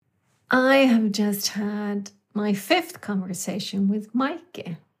I have just had my 5th conversation with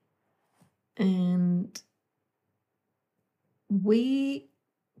Maike, and we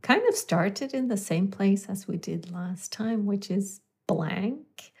kind of started in the same place as we did last time, which is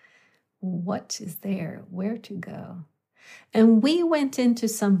blank. What is there? Where to go? And we went into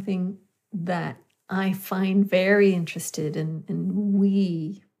something that I find very interested in, and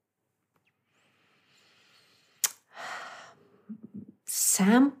we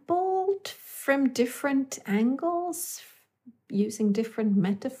sampled from different angles, using different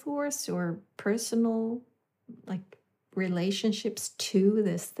metaphors or personal relationships to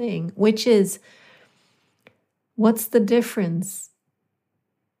this thing, which is, what's the difference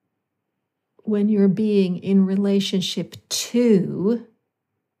when you're being in relationship to,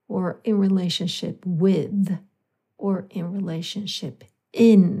 or in relationship with, or in relationship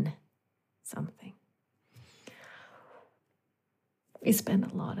in something? We spend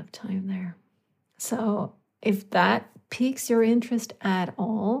a lot of time there. So if that piques your interest at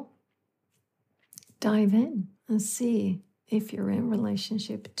all, dive in and see if you're in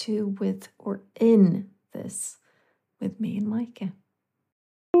relationship to, with, or in this with me and Maike.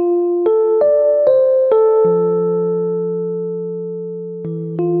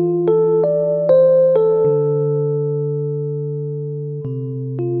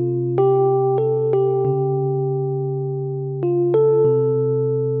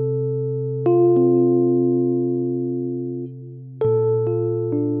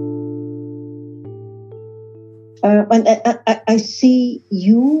 And I see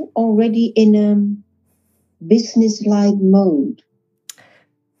you already in a business-like mode.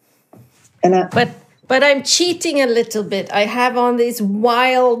 But I'm cheating a little bit. I have on these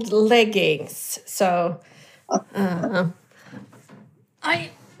wild leggings, so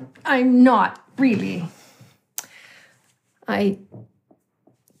I'm not really. I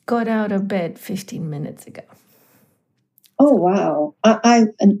got out of bed 15 minutes ago. Oh, wow. I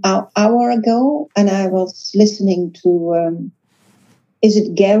an hour ago, and I was listening to, is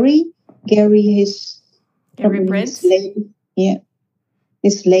it Gary? Gary Prince?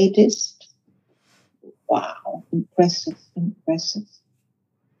 His latest. Wow, impressive.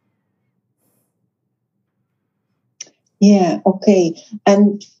 Yeah, okay.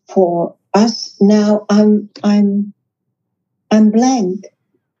 And for us now, I'm blank.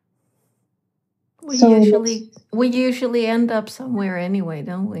 We usually end up somewhere anyway,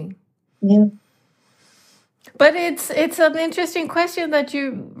 don't we? Yeah. But it's an interesting question that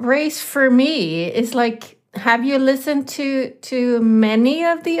you raise for me. It's like, have you listened to many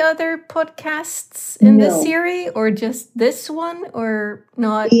of the other podcasts in this series, or just this one, or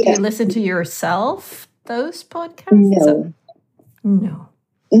not? Yeah. Do you listen to yourself, those podcasts? No.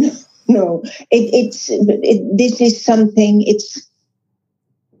 No. This is something. It's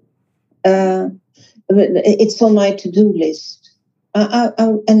on my to-do list. I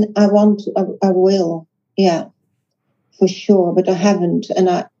will. Yeah, for sure. But I haven't, and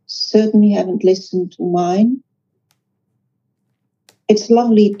I certainly haven't listened to mine. It's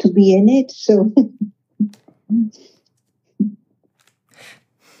lovely to be in it, so.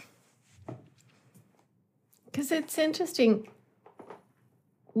 Because it's interesting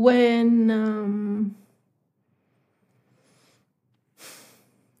when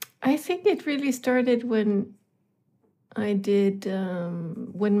I think it really started when I did,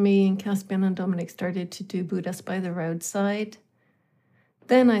 when me and Caspian and Dominic started to do Buddhas by the Roadside.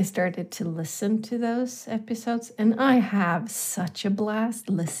 Then I started to listen to those episodes, and I have such a blast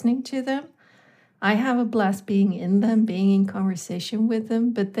listening to them. I have a blast being in them, being in conversation with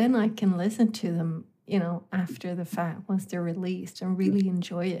them, but then I can listen to them, after the fact, once they're released, and really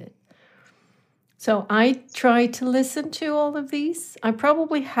enjoy it. So I try to listen to all of these. I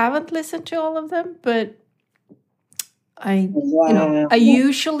probably haven't listened to all of them, but I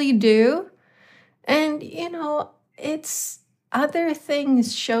usually do. And, it's other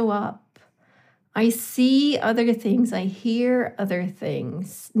things show up. I see other things. I hear other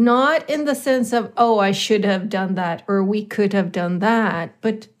things. Not in the sense of, oh, I should have done that, or we could have done that.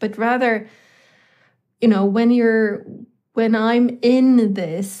 But rather, when I'm in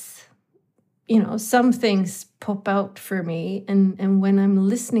this, some things pop out for me, and when I'm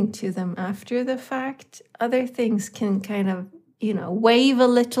listening to them after the fact, other things can kind of, wave a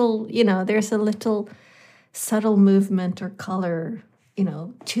little, there's a little subtle movement or color,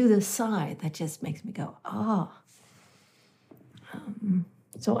 to the side that just makes me go,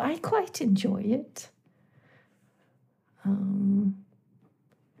 so I quite enjoy it. And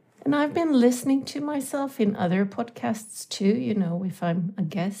I've been listening to myself in other podcasts too, if I'm a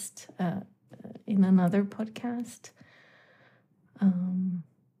guest in another podcast. I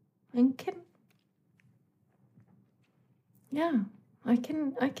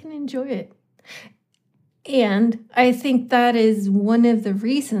and I can enjoy it. And I think that is one of the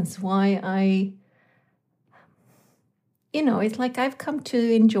reasons why it's like I've come to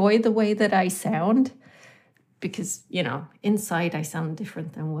enjoy the way that I sound, because, inside I sound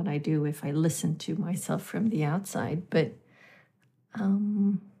different than what I do if I listen to myself from the outside. But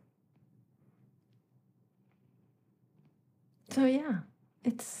so yeah,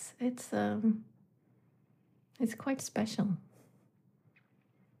 it's quite special.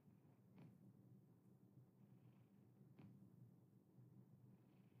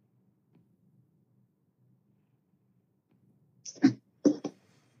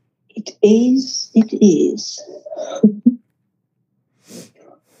 It is.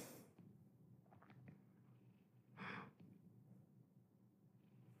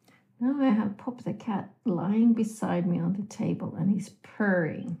 Now I have Pop the cat lying beside me on the table, and he's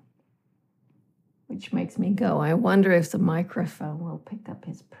purring, which makes me go, I wonder if the microphone will pick up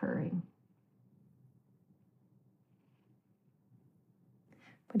his purring.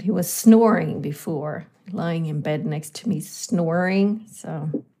 But he was snoring before, lying in bed next to me, snoring,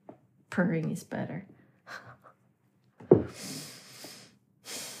 so purring is better.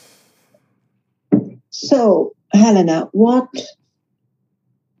 So, Helena, what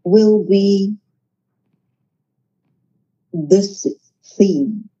will be this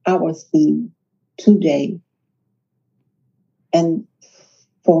theme, our theme today? And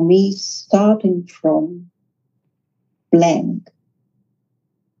for me, starting from blank.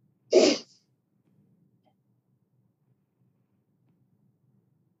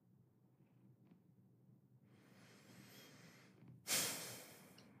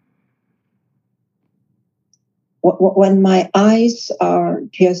 When my eyes are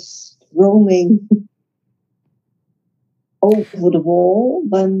just roaming over the wall,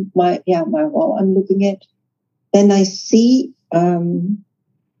 when my wall I'm looking at, then I see the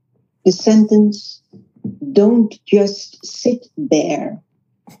sentence, don't just sit there.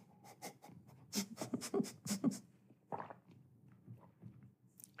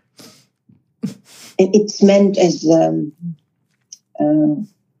 And it's meant as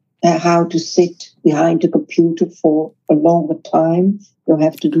how to sit behind a computer for a longer time. You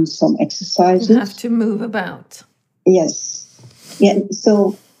have to do some exercises. You have to move about. Yes. Yeah.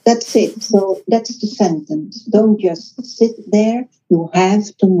 So that's it. So that's the sentence. Don't just sit there. You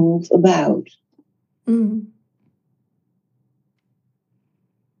have to move about. Mm.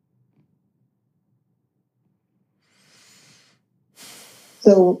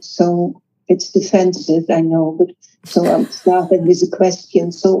 So it's defensive, I know, but so I'm starting with a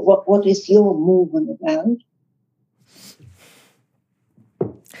question. So what is your movement about?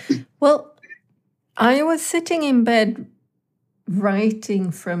 Well, I was sitting in bed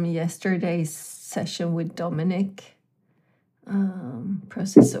writing from yesterday's session with Dominic,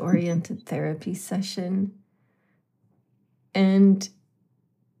 process-oriented therapy session. And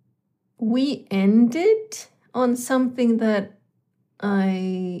we ended on something that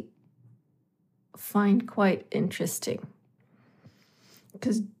I find quite interesting,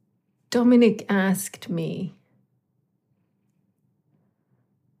 because Dominic asked me,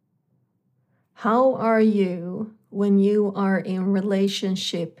 how are you when you are in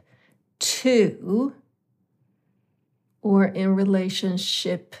relationship to, or in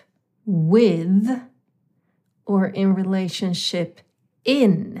relationship with, or in relationship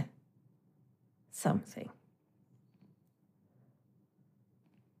in something?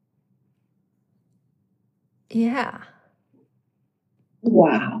 Yeah.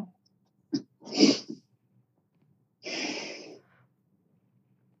 Wow.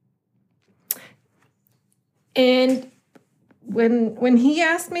 And when he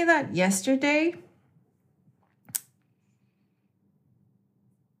asked me that yesterday,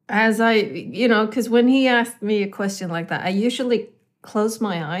 as because when he asked me a question like that, I usually close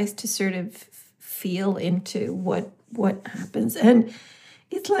my eyes to sort of feel into what happens. And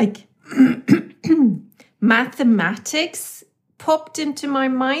it's like mathematics popped into my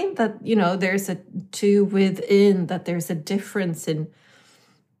mind, that, there's a to within, that there's a difference in,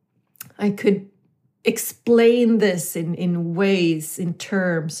 I could explain this in ways, in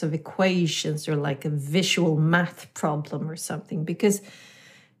terms of equations, or like a visual math problem or something. Because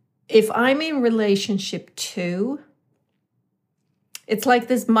if I'm in relationship to, it's like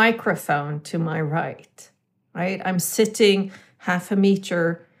this microphone to my right? I'm sitting half a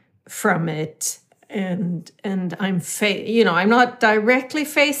meter from it, and I'm I'm not directly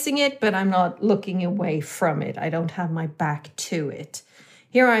facing it, but I'm not looking away from it. I don't have my back to it.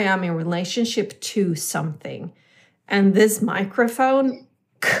 Here I am in relationship to something, and this microphone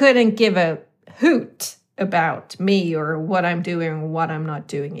couldn't give a hoot about me or what I'm doing or what I'm not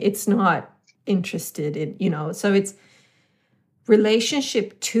doing. It's not interested in, so it's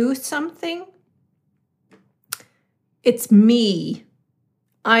relationship to something. It's me.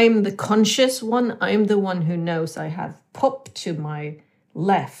 I'm the conscious one. I'm the one who knows I have Pop to my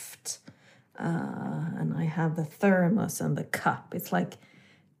left. And I have the thermos and the cup. It's like,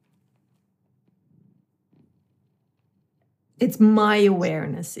 it's my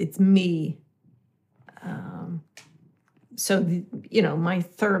awareness. It's me. So, my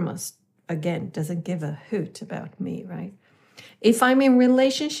thermos, again, doesn't give a hoot about me, right? If I'm in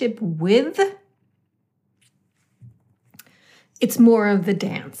relationship with, it's more of the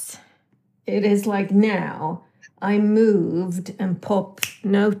dance. It is like now I moved and Pop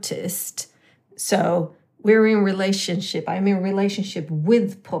noticed. So we're in relationship. I'm in relationship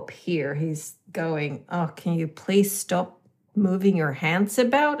with Pop here. He's going, oh, can you please stop moving your hands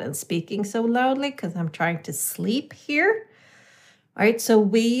about and speaking so loudly because I'm trying to sleep here. All right, so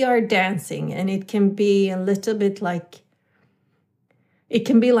we are dancing, and it can be a little bit like, it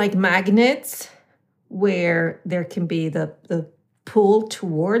can be like magnets where there can be the pull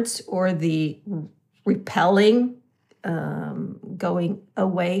towards or the repelling, going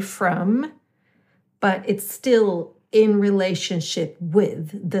away from, but it's still in relationship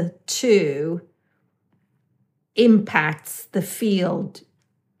with. The two impacts the field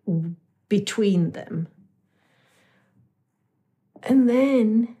between them. And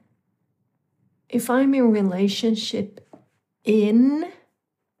then if I'm in relationship in,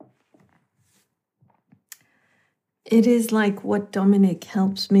 it is like what Dominic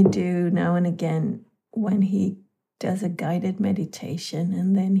helps me do now and again when he does a guided meditation,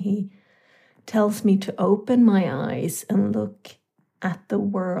 and then he tells me to open my eyes and look at the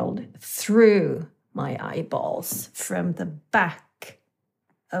world through my eyeballs from the back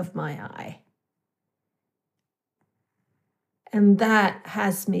of my eye. And that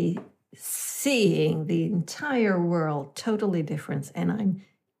has me seeing the entire world totally different. And I'm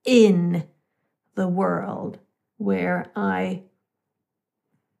in the world where I'm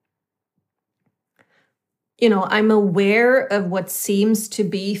aware of what seems to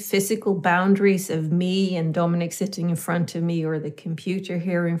be physical boundaries of me and Dominic sitting in front of me or the computer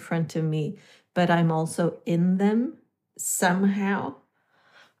here in front of me, but I'm also in them somehow.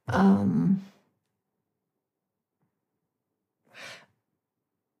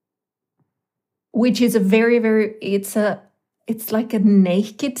 Which is a very, very, it's like a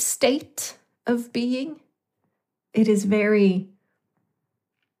naked state of being. It is very,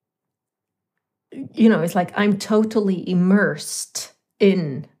 it's like I'm totally immersed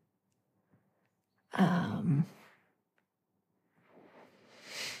in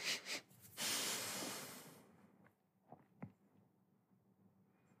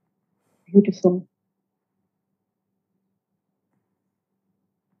Beautiful.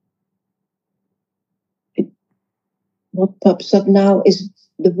 What pops up now is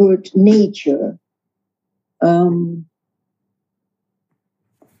the word nature.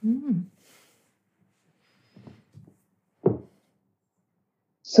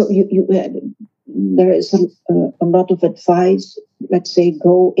 So there is a lot of advice. Let's say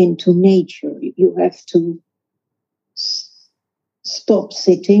go into nature. You have to stop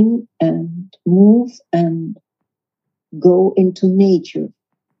sitting and move and go into nature.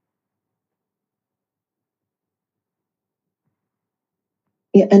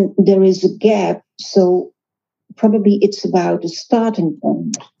 Yeah, and there is a gap, so probably it's about a starting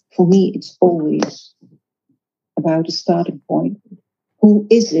point. For me, it's always about a starting point. Who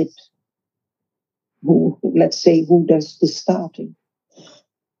is it? Let's say, who does the starting?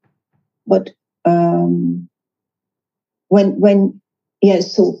 But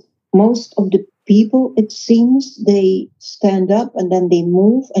so most of the people, it seems, they stand up and then they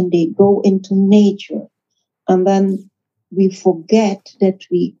move and they go into nature. And then we forget that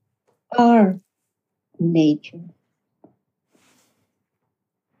we are nature.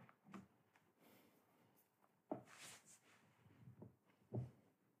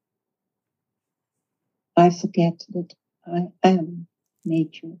 I forget that I am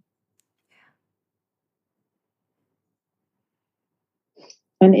nature.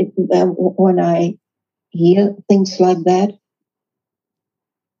 And when I hear things like that,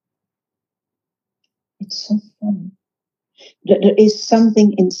 it's so funny. There is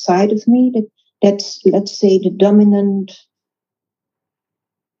something inside of me that's, let's say, the dominant,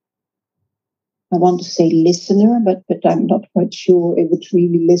 I want to say listener, but I'm not quite sure if it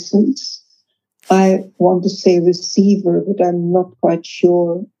really listens. I want to say receiver, but I'm not quite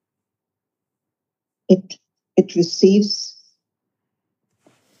sure it receives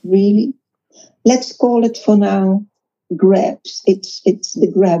really. Let's call it for now grabs. It's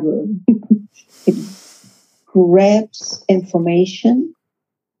the grabber. It grabs information,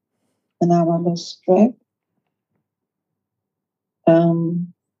 and now I lost track. I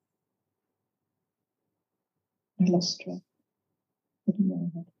lost track. I don't know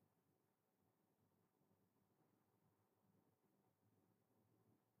what.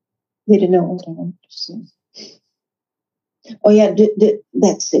 Didn't know what I wanted to say. Oh yeah,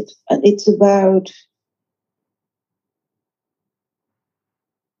 that's it. It's about,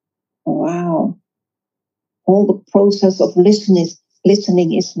 wow, all the process of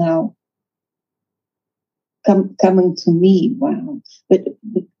listening is now coming to me. Wow, but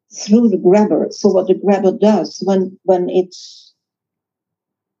through the grabber. So what the grabber does when it's,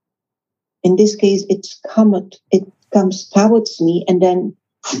 in this case, it comes towards me, and then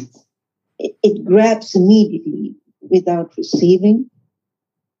it grabs immediately without receiving.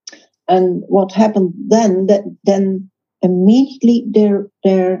 And what happened then immediately there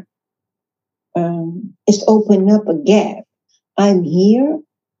is opening up a gap. I'm here,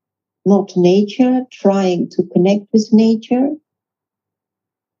 not nature, trying to connect with nature.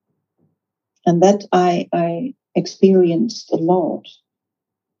 And that I experienced a lot.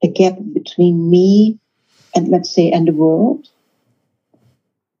 A gap between me and, let's say, and the world.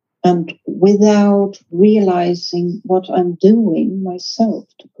 And without realizing what I'm doing myself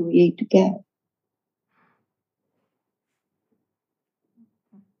to create the gap.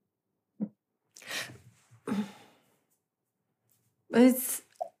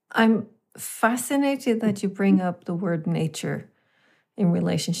 I'm fascinated that you bring up the word nature in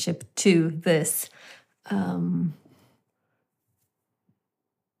relationship to this.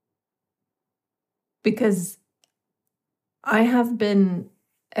 Because I have been,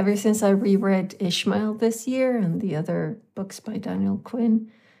 ever since I reread Ishmael this year and the other books by Daniel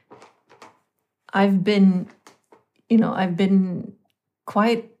Quinn, I've been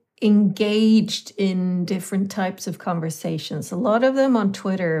quite engaged in different types of conversations, a lot of them on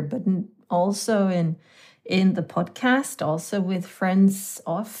Twitter, but also in the podcast, also with friends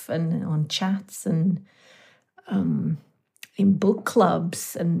off and on chats and in book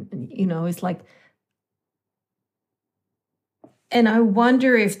clubs. And, it's like, and I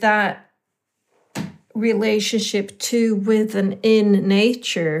wonder if that relationship too with and in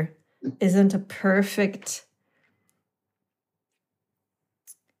nature isn't a perfect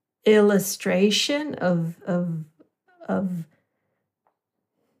illustration of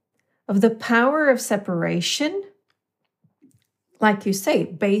the power of separation, like you say,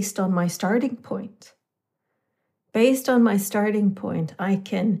 based on my starting point. Based on my starting point, I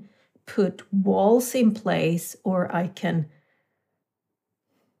can put walls in place, or I can,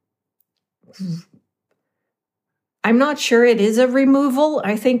 I'm not sure it is a removal.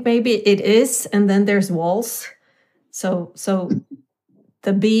 I think maybe it is, and then there's walls. So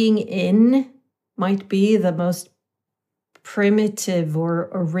the being in might be the most primitive or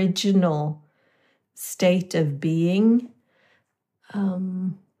original state of being.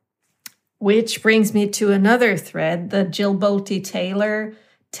 Which brings me to another thread, the Jill Bolte Taylor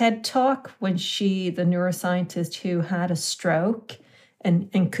TED Talk, when the neuroscientist who had a stroke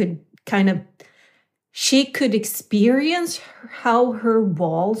and could she could experience how her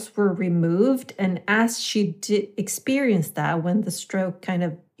walls were removed. And as she did experience that, when the stroke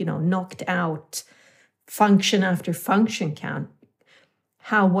knocked out function after function count,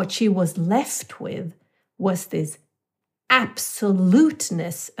 how what she was left with was this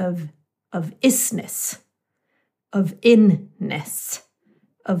absoluteness of isness, of inness,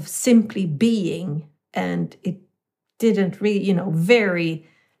 of simply being. And it didn't really, very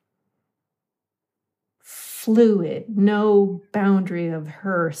fluid, no boundary of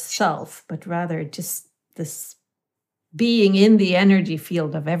herself, but rather just this being in the energy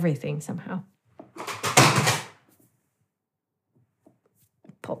field of everything somehow.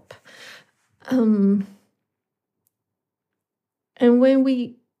 Pop. And when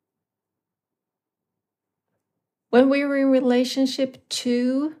we're in relationship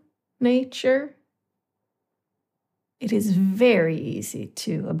to nature, it is very easy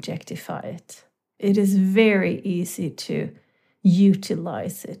to objectify it. It is very easy to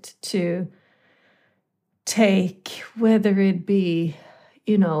utilize it, to take, whether it be,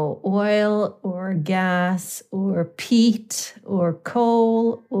 oil or gas or peat or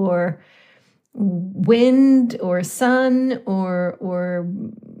coal or wind or sun or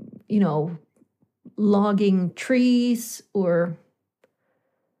logging trees or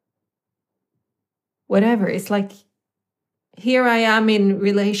whatever. It's like, here I am in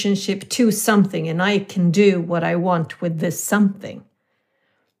relationship to something, and I can do what I want with this something.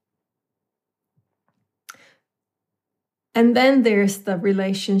 And then there's the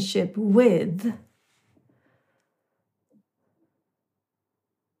relationship with.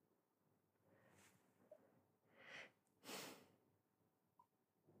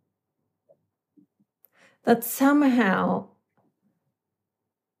 That somehow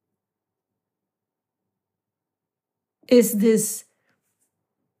is this.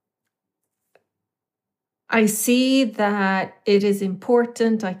 I see that it is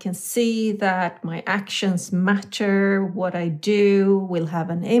important. I can see that my actions matter. What I do will have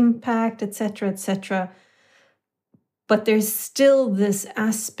an impact, etc., etc. But there's still this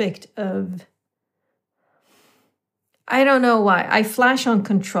aspect of, I don't know why, I flash on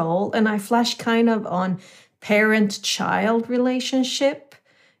control, and I flash kind of on parent-child relationship,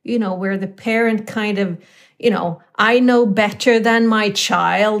 where the parent kind of, I know better than my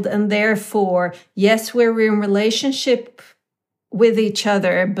child, and therefore, yes, we're in relationship with each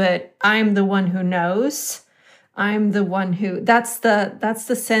other, but I'm the one who knows. I'm the one who, that's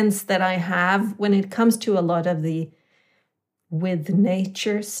the sense that I have when it comes to a lot of the with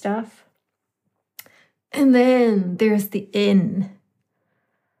nature stuff. And then there's the in,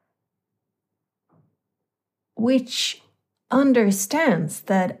 which understands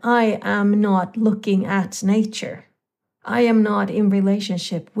that I am not looking at nature. I am not in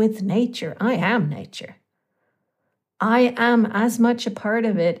relationship with nature. I am nature. I am as much a part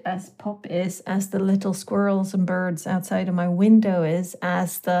of it as Pop is, as the little squirrels and birds outside of my window is,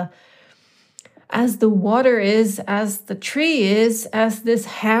 as the water is, as the tree is, as this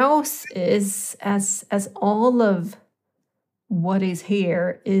house is, as all of what is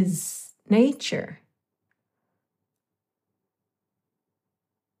here is nature.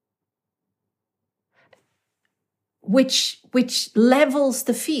 Which levels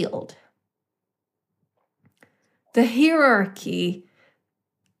the field. The hierarchy,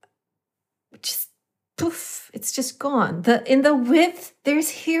 just poof, it's just gone. In the width,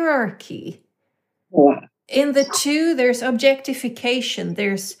 there's hierarchy. Wow. In the two, there's objectification.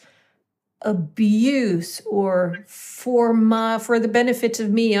 There's abuse, or for the benefit of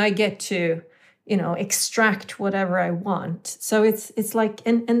me, I get to, extract whatever I want. So it's like,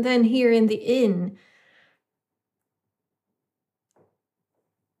 and then here in the in,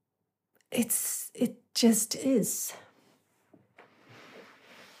 it just is.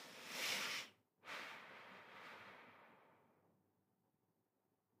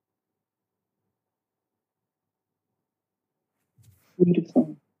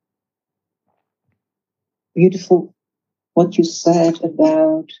 Beautiful. Beautiful what you said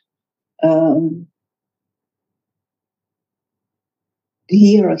about the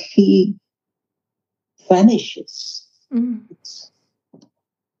hierarchy vanishes. Mm.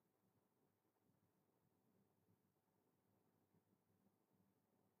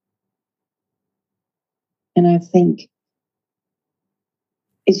 And I think,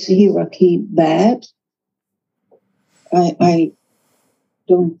 is hierarchy bad? I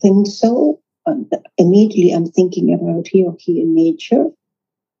don't think so. Immediately I'm thinking about hierarchy in nature.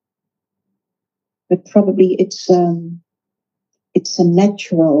 But probably it's a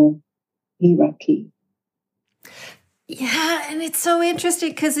natural hierarchy. Yeah, and it's so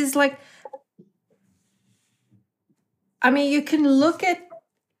interesting because it's like, I mean, you can look at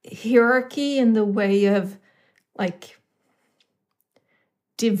hierarchy in the way of like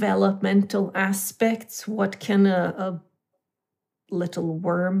developmental aspects. What can a little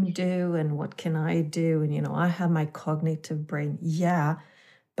worm do, and what can I do? And I have my cognitive brain. Yeah,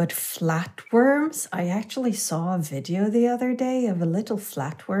 but flatworms, I actually saw a video the other day of a little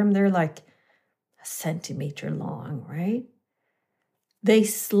flatworm. They're like a centimeter long, right? They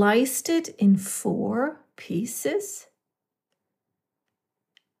sliced it in 4 pieces.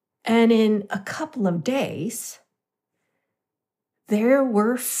 And in a couple of days, there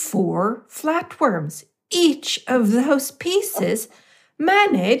were 4 flatworms. Each of those pieces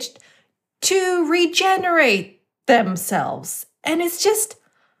managed to regenerate themselves. And it's just,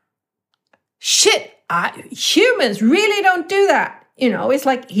 shit, humans really don't do that. It's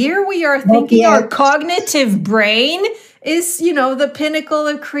like, here we are thinking our cognitive brain is, the pinnacle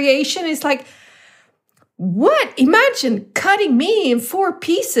of creation. It's like, what? Imagine cutting me in 4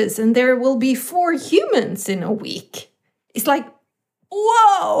 pieces and there will be 4 humans in a week. It's like,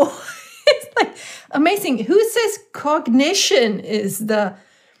 whoa. It's like amazing. Who says cognition is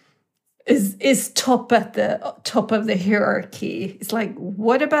top at the top of the hierarchy? It's like,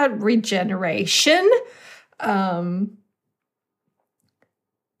 what about regeneration?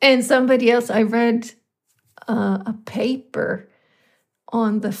 And somebody else, I read a paper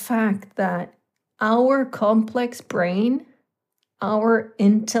on the fact that our complex brain, our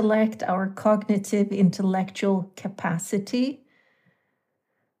intellect, our cognitive intellectual capacity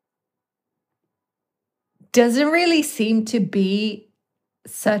doesn't really seem to be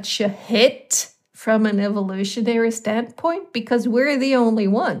such a hit from an evolutionary standpoint, because we're the only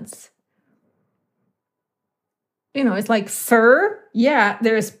ones. It's like fur. Yeah,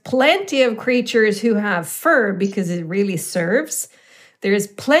 there's plenty of creatures who have fur because it really serves. There's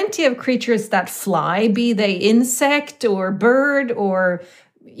plenty of creatures that fly, be they insect or bird or,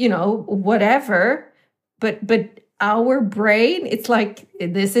 whatever. But our brain, it's like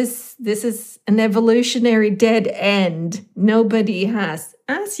this is an evolutionary dead end. Nobody has,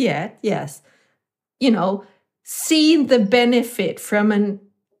 as yet, yes, seen the benefit from an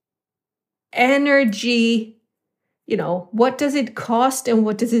energy. What does it cost and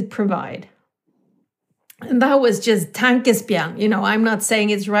what does it provide? And that was just tankespjärn. I'm not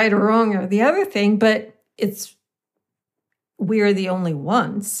saying it's right or wrong or the other thing, but we're the only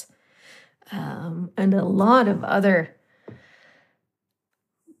ones. And a lot of other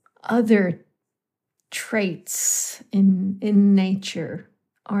traits in nature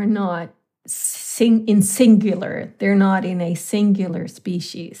are not in singular. They're not in a singular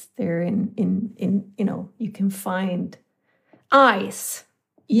species. They're in you can find eyes.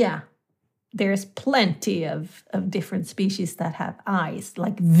 Yeah. There's plenty of different species that have eyes,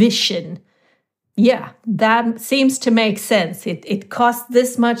 like vision. Yeah, that seems to make sense. It costs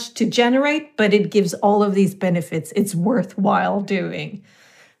this much to generate, but it gives all of these benefits. It's worthwhile doing.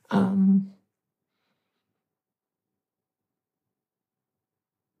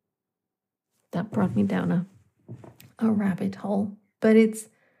 That brought me down a rabbit hole. But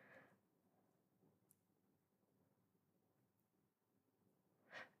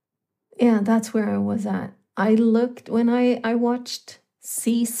that's where I was at. I looked when I watched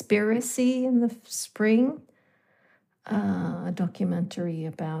Seaspiracy in the spring, a documentary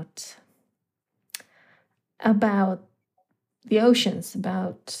about the oceans,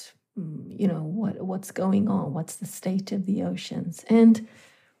 about what's going on, what's the state of the oceans. And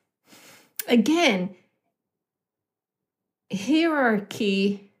again,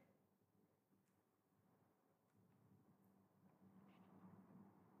 hierarchy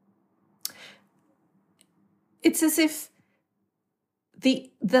it's as if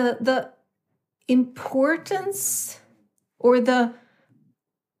the importance or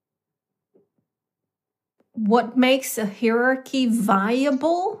what makes a hierarchy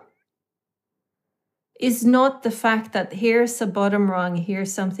viable is not the fact that here's a bottom rung,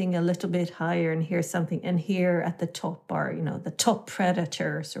 here's something a little bit higher, and here's something, and here at the top are, the top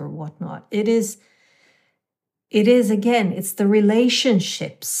predators or whatnot. It is again, it's the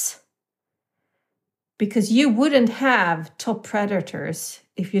relationships. Because you wouldn't have top predators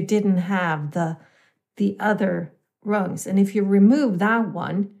if you didn't have the other rungs. And if you remove that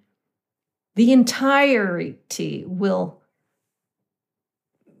one, the entirety will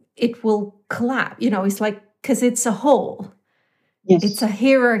collapse. It's like, because it's a whole. Yes. It's a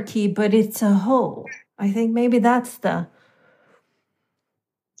hierarchy, but it's a whole. I think maybe that's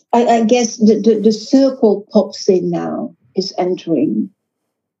I guess the circle pops in now, is entering.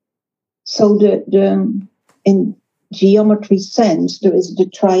 So the in geometry sense, there is the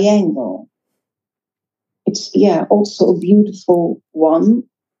triangle. It's also a beautiful one,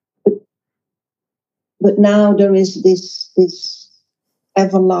 but now there is this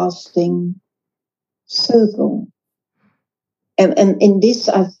everlasting circle. And in this,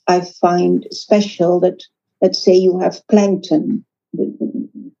 I find special that, let's say you have plankton.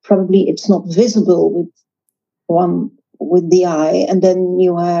 Probably it's not visible with the eye, and then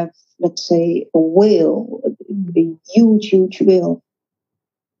you have, let's say, a whale, a huge whale.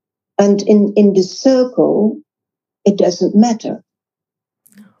 And in the circle, it doesn't matter.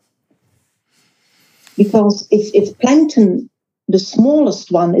 Because if plankton, the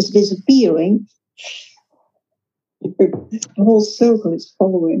smallest one, is disappearing, the whole circle is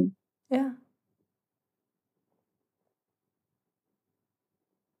following. Yeah.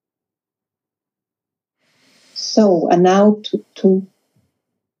 So, and now to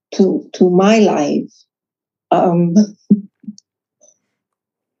my life.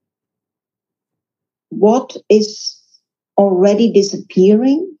 What is already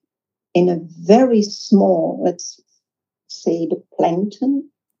disappearing in a very small, let's say, the plankton,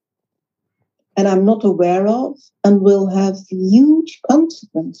 and I'm not aware of, and will have huge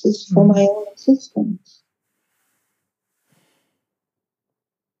consequences for my own existence.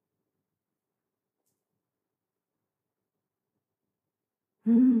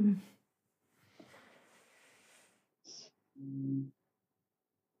 Mm.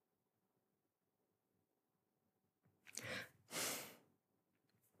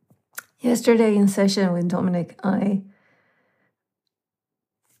 Yesterday in session with Dominic, I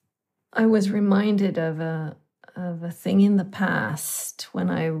was reminded of a thing in the past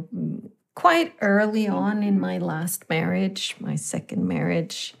when I, quite early on in my last marriage, my second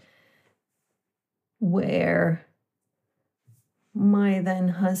marriage, where my then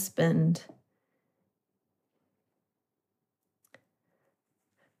husband,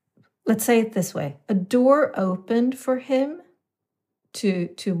 let's say it this way, a door opened for him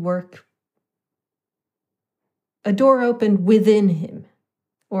to work. A door opened within him,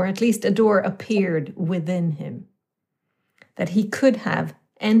 or at least a door appeared within him, that he could have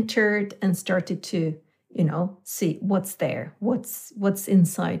entered and started to, see what's there, what's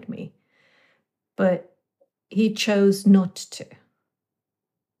inside me. But he chose not to.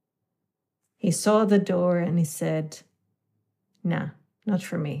 He saw the door and he said, nah, not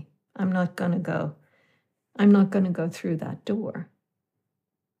for me. I'm not going to go. I'm not going to go through that door.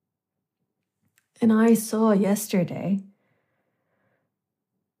 And I saw yesterday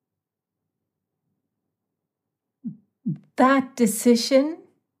that decision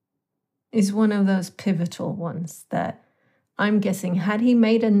is one of those pivotal ones that I'm guessing, had he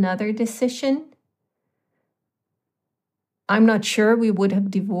made another decision, I'm not sure we would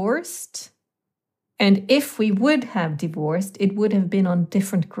have divorced. And if we would have divorced, it would have been on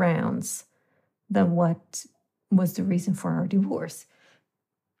different grounds than what was the reason for our divorce.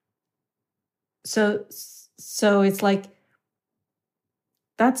 So it's like,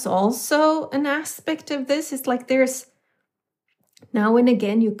 that's also an aspect of this. It's like there's, now and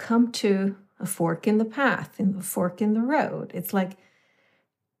again, you come to a fork in the path, in the fork in the road. It's like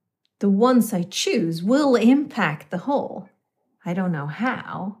the ones I choose will impact the whole. I don't know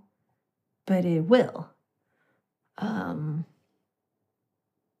how, but it will. And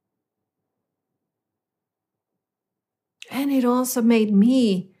it also made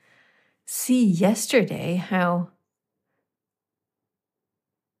me see yesterday how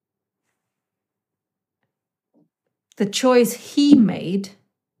the choice he made,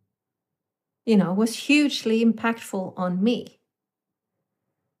 was hugely impactful on me.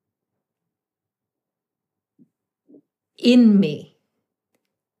 In me.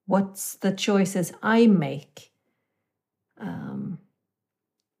 What's the choices I make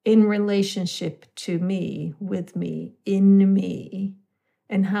in relationship to me, with me, in me,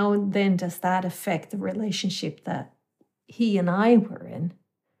 and how then does that affect the relationship that he and I were in?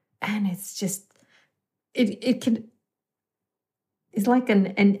 And it's just, it's like an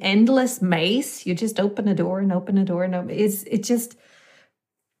endless maze. You just open a door and open a door and open. It's just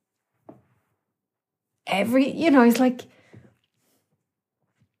it's like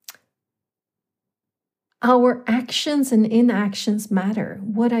our actions and inactions matter.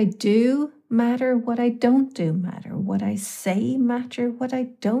 What I do matter, what I don't do matter, what I say matter, what I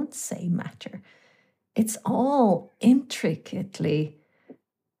don't say matter. It's all intricately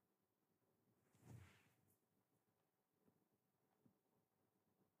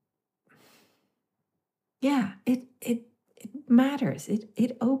it matters.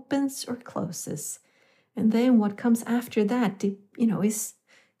 It opens or closes. And then what comes after that, is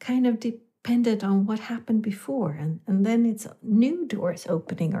kind of dependent on what happened before. And then it's new doors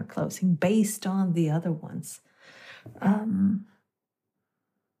opening or closing based on the other ones.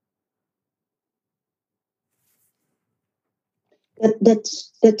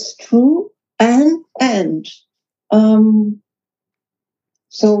 That's true. And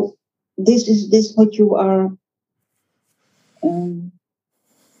so this is what you are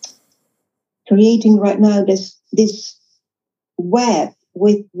creating right now, this web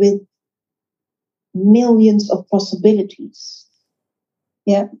with millions of possibilities.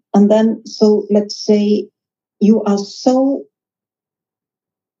 Yeah. And then, so let's say you are so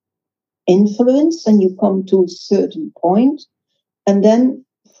influenced and you come to a certain point, and then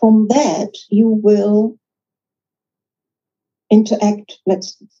from that you will interact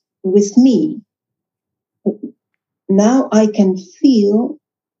with me. Now I can feel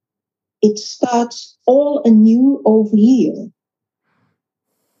it starts all anew over here.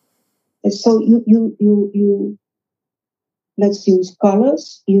 And so you let's use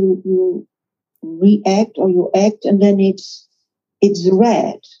colors. You react or you act, and then it's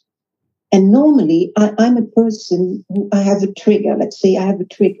red. And normally I'm a person who I have a trigger. Let's say I have a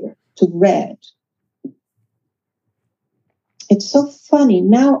trigger to red. It's so funny.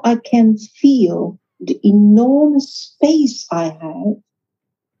 Now I can feel the enormous space I have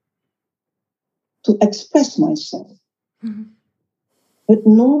to express myself. Mm-hmm. But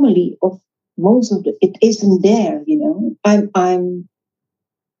normally, most of it isn't there. I'm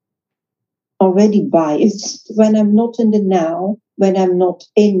already biased when I'm not in the now. when I'm not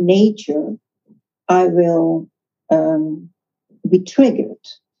in nature, I will be triggered.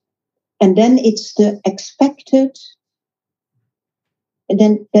 And then it's the expected, and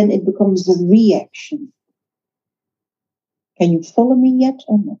then it becomes a reaction. Can you follow me yet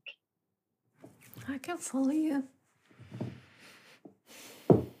or not? I can follow you,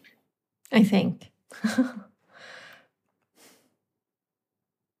 I think.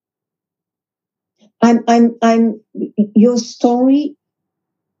 Your story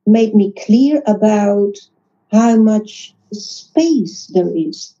made me clear about how much space there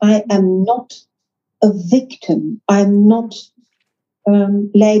is. I am not a victim. I'm not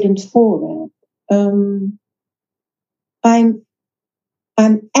leidend voorwerp.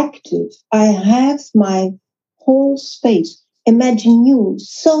 I'm active. I have my whole space. Imagine you,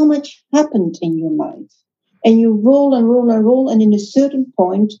 so much happened in your life. And you roll and roll and roll, and in a certain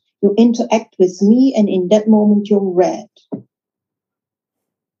point, you interact with me, and in that moment, you're red.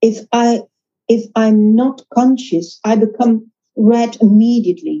 If I'm not conscious, I become red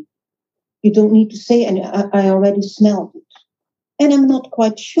immediately. You don't need to say, and I already smelled it. And I'm not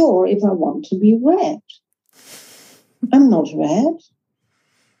quite sure if I want to be red. I'm not red.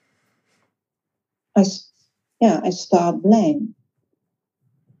 I start blame.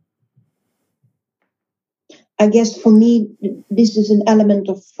 I guess for me, this is an element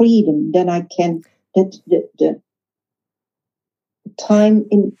of freedom that I can, that the time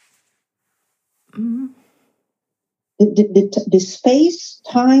in, the space,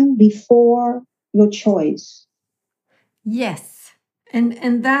 time before your choice. Yes.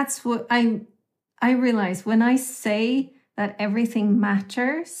 And that's what I realize when I say that everything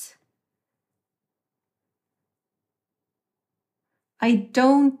matters, I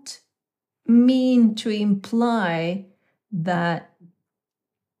don't mean to imply that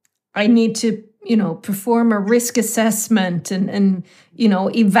I need to, perform a risk assessment and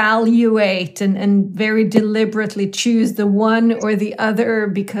evaluate and very deliberately choose the one or the other,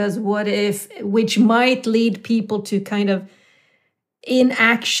 because what if, which might lead people to kind of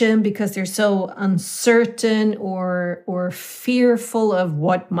inaction because they're so uncertain or fearful of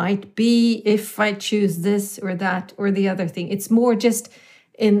what might be if I choose this or that or the other thing. It's more just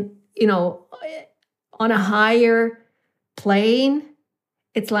in, on a higher plane.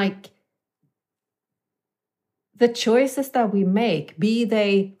 It's like the choices that we make, be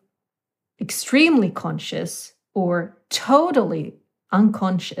they extremely conscious or totally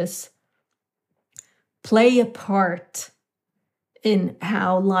unconscious, play a part in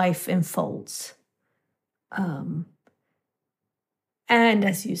how life unfolds. And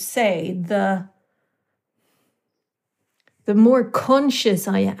as you say, the more conscious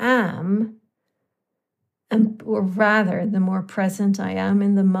I am, or rather, the more present I am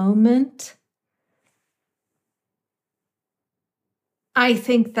in the moment, I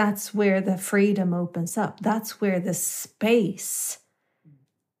think that's where the freedom opens up. That's where the space.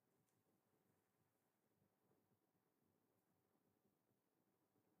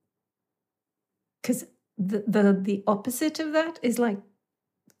 Because the opposite of that is like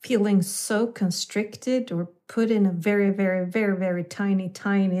feeling so constricted or put in a very, very, very, very tiny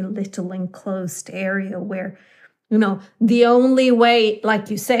little enclosed area where, the only way, like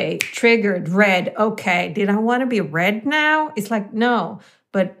you say, triggered red. Okay, did I want to be red now? It's like, no,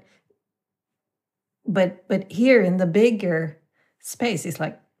 but here in the bigger space, it's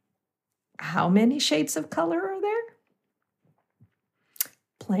like, how many shades of color are there?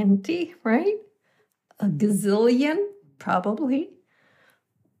 Plenty, right? A gazillion, probably.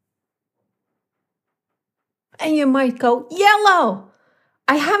 And you might go, yellow.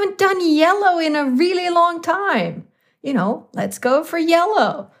 I haven't done yellow in a really long time. Let's go for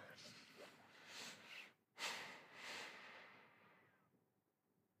yellow.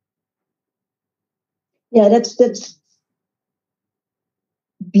 Yeah, that's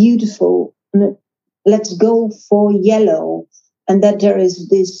beautiful. Let's go for yellow, and that there is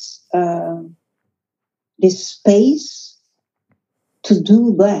this space to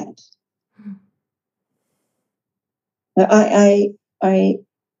do that. I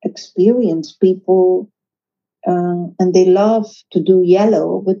experience people, and they love to do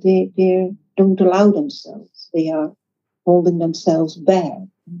yellow, but they don't allow themselves. They are holding themselves back.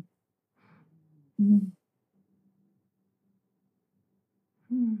 Mm.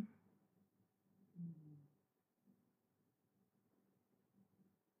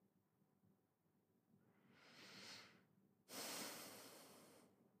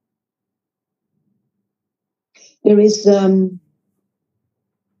 There is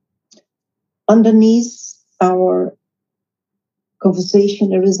underneath our conversation,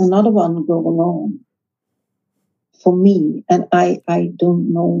 there is another one going on. for me, and I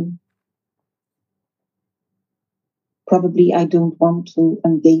don't know. Probably I don't want to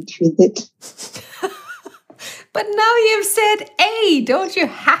engage with it. But now you've said A, don't you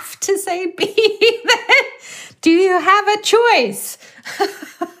have to say B then? Do you have a choice?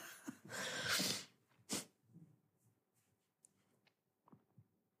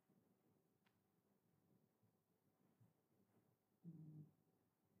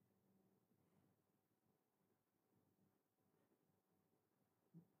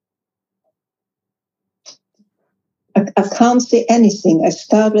 I can't say anything. I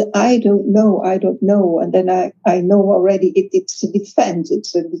started, I don't know. And then I know already it's a defense.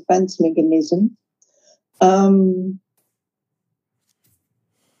 It's a defense mechanism.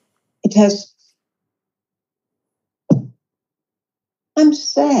 It has, I'm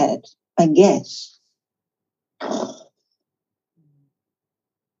sad, I guess.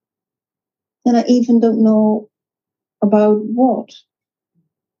 And I even don't know about what.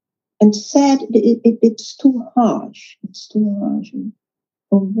 And sad, it's too harsh. It's too harsh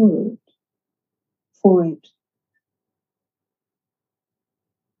a word for it.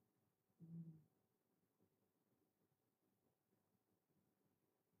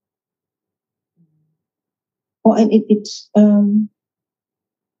 Oh, and it's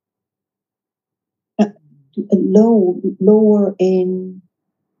lower in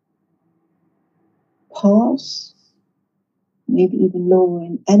pulse, maybe even lower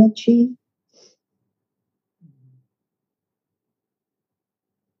in energy.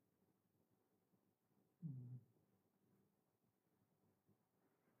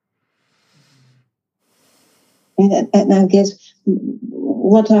 And I guess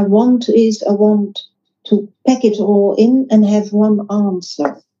what I want is I want to pack it all in and have one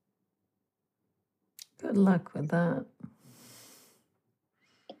answer. Good luck with that.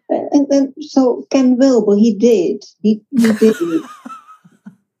 And then so Ken Wilber, he did. He did it.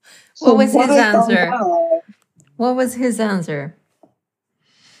 What was his answer? What was his answer?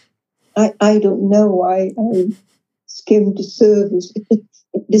 I don't know. I skimmed the surface.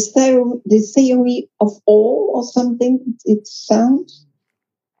 The theory of all or something, it sounds.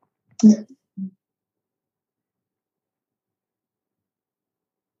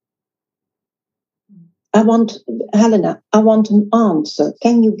 I want, Helena, I want an answer.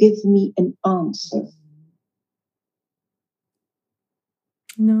 Can you give me an answer?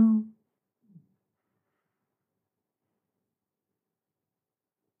 No.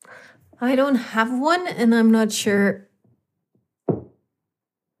 I don't have one, and I'm not sure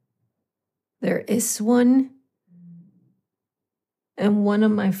there is one. And one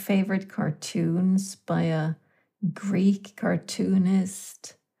of my favorite cartoons by a Greek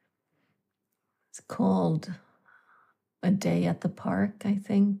cartoonist, it's called A Day at the Park, I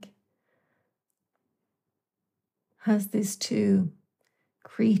think, has these two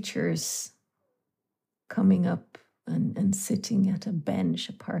creatures coming up and sitting at a bench,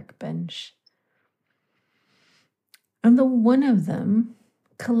 a park bench. And the one of them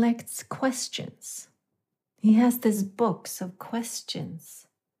collects questions. He has these books of questions.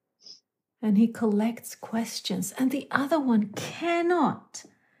 And he collects questions. And the other one cannot,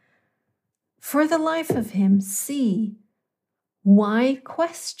 for the life of him, see why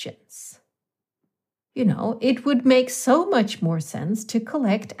questions. You know, it would make so much more sense to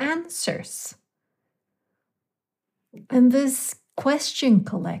collect answers. And this question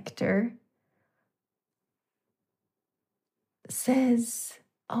collector says,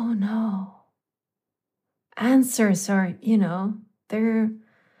 oh no, answers are, they're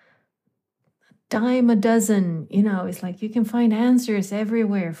dime a dozen, it's like you can find answers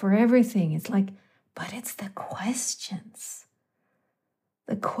everywhere for everything. It's like, but it's the questions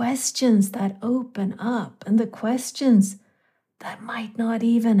that open up, and the questions that might not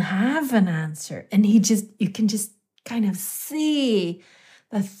even have an answer. And you can just kind of see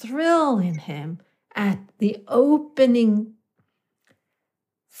the thrill in him at the opening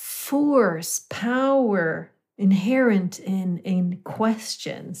force, power inherent in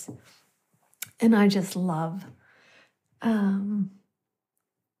questions. And I just love, I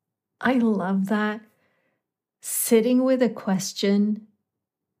love that. Sitting with a question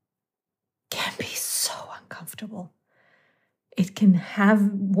can be so uncomfortable. It can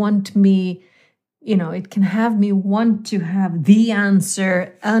have me want to have the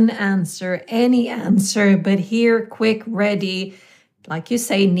answer, an answer, any answer, but here, quick, ready, like you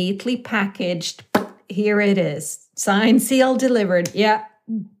say, neatly packaged. Here it is. Signed, sealed, delivered. Yeah,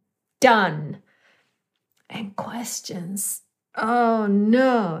 done. And questions, oh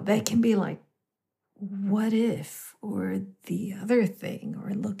no, they can be like what if, or the other thing,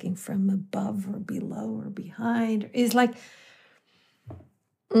 or looking from above or below or behind, is like,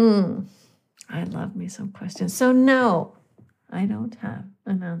 I love me some questions. So no, I don't have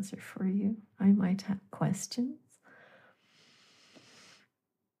an answer for you. I might have questions.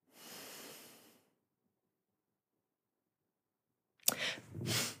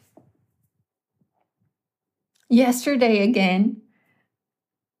 Yesterday again,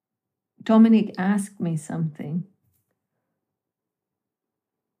 Dominic asked me something.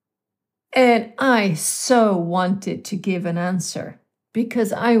 And I so wanted to give an answer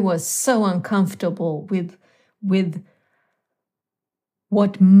because I was so uncomfortable with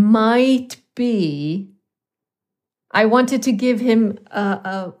what might be. I wanted to give him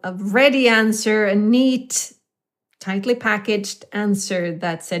a ready answer, a neat, tightly packaged answer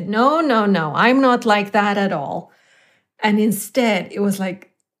that said, no, I'm not like that at all. And instead, it was like,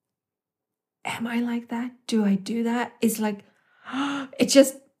 am I like that? Do I do that? It's like, it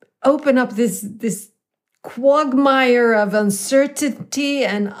just opened up this quagmire of uncertainty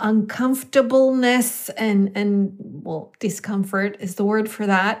and uncomfortableness and well, discomfort is the word for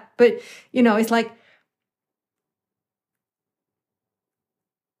that. But, it's like,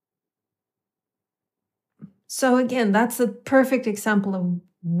 so again, that's a perfect example of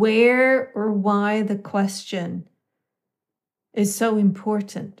where or why the question is so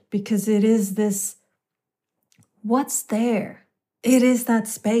important, because it is this, what's there? It is that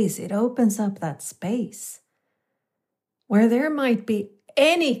space. It opens up that space where there might be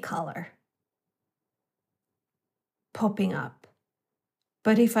any color popping up.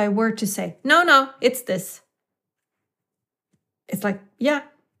 But if I were to say, no, it's this, it's like, yeah,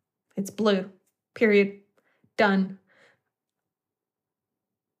 it's blue, period, done.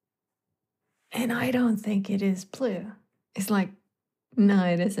 And I don't think it is blue. It's like, no,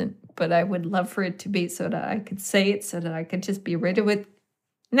 it isn't. But I would love for it to be, so that I could say it, so that I could just be rid of it.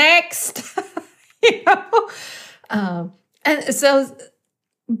 Next! And so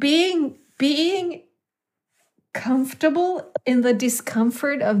being comfortable in the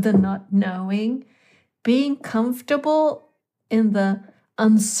discomfort of the not knowing, being comfortable in the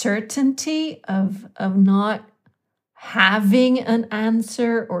uncertainty of not having an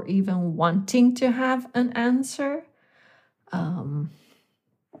answer or even wanting to have an answer.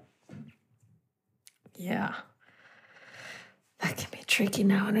 Yeah, that can be tricky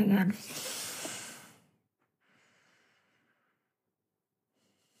now and again.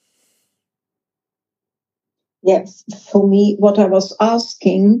 Yes, for me, what I was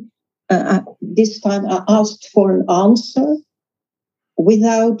asking, this time I asked for an answer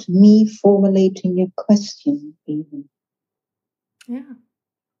without me formulating a question even. Yeah.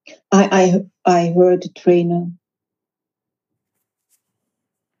 I heard a trainer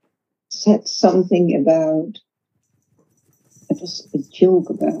said something about, it was a joke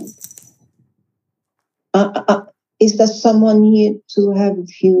about, is there someone here to have a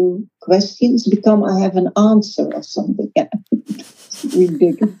few questions? Become I have an answer or something. Yeah. It's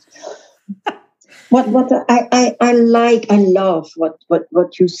ridiculous. What I love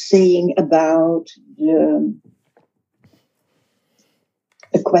what you're saying about the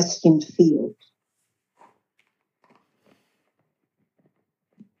question field.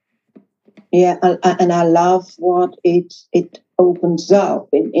 Yeah, and I love what it opens up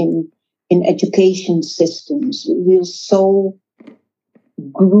in education systems. We're so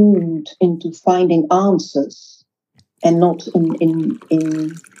groomed into finding answers and not in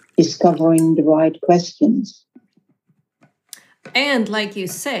discovering the right questions. And like you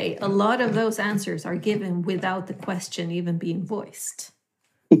say, a lot of those answers are given without the question even being voiced.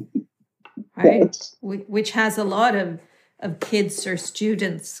 Right? Yes. Which has a lot of kids or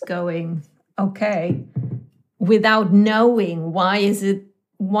students going, okay, without knowing why is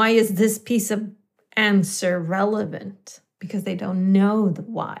this piece of answer relevant? Because they don't know the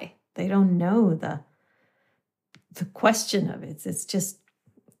why. They don't know the question of it. It's just,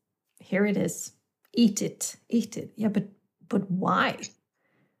 here it is. Eat it. Yeah, but why?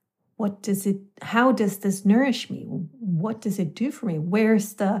 How does this nourish me? What does it do for me?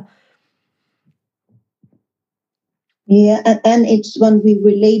 Where's the... Yeah, and it's when we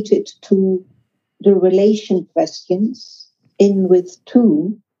relate it to the relation questions in with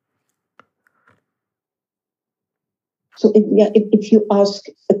two. So if you ask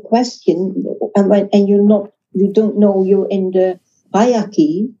a question and you don't know you're in the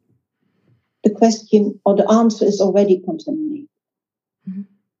hierarchy, the question or the answer is already contaminated. Mm-hmm.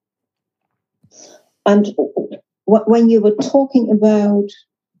 And when you were talking about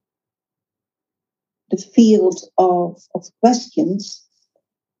the field of questions,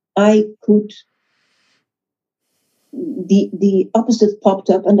 I could the opposite popped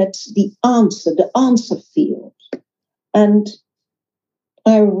up, and that's the answer field. And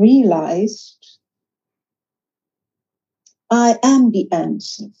I realized I am the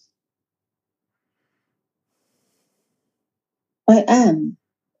answer. I am,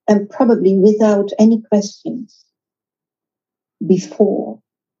 and probably without any questions before.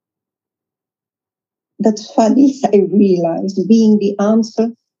 That's funny, I realized, being the answer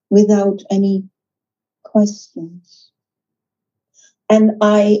without any questions. And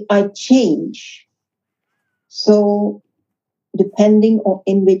I change. So depending on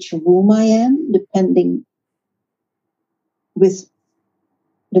in which room I am, depending with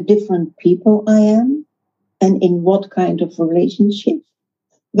the different people I am, and in what kind of relationship,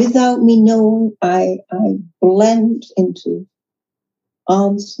 without me knowing, I blend into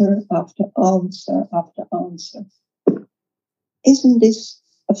answer after answer after answer. Isn't this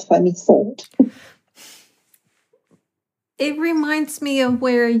a funny thought? It reminds me of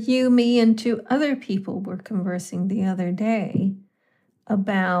where you, me, and two other people were conversing the other day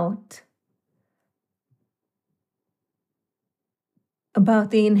about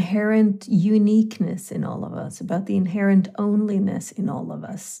the inherent uniqueness in all of us, about the inherent onlyness in all of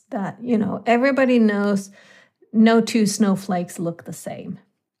us, that, everybody knows no two snowflakes look the same.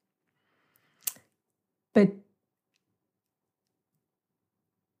 But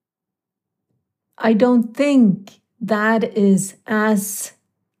I don't think that is as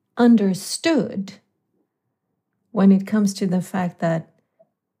understood when it comes to the fact that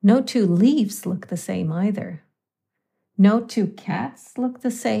no two leaves look the same either. No two cats look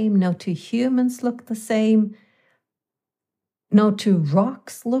the same. No two humans look the same. No two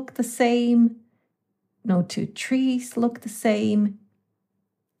rocks look the same. No two trees look the same.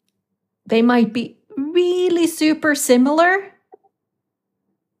 They might be really super similar,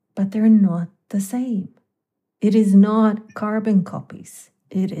 but they're not the same. It is not carbon copies.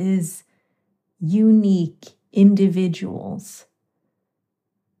 It is unique individuals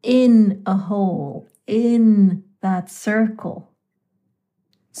in a whole, in that circle.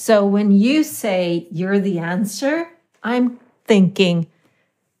 So when you say you're the answer, I'm thinking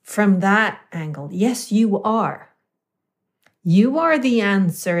from that angle, yes, you are. You are the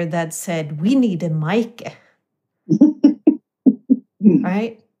answer that said, we need a Maike.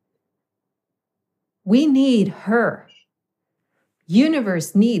 Right? We need her.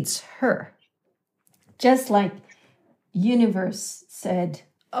 Universe needs her. Just like universe said,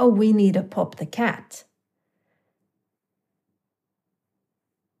 oh, we need to Pop the cat.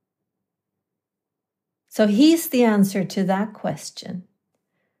 So he's the answer to that question,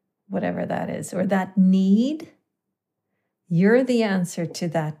 whatever that is, or that need. You're the answer to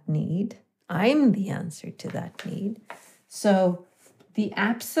that need. I'm the answer to that need. So the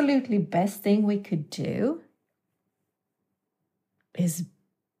absolutely best thing we could do is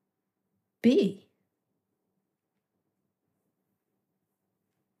be.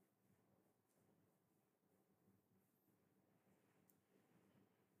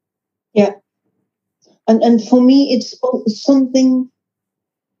 Yeah. And for me, it's something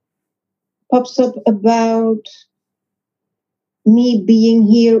pops up about me being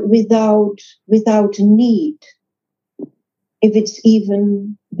here without need. If it's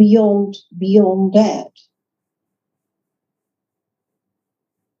even beyond that.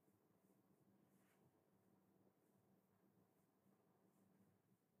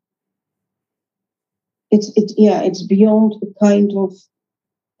 It's beyond a kind of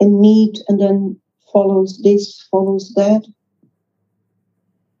a need, and then follows this, follows that.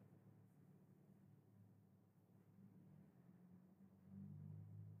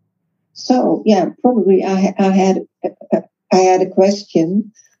 So yeah, probably I had a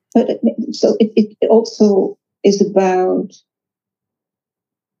question, but so it also is about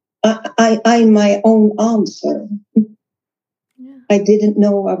I my own answer. Yeah. I didn't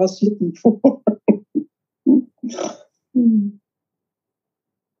know I was looking for.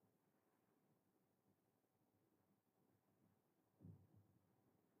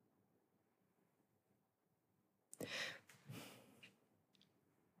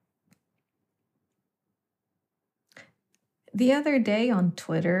 The other day on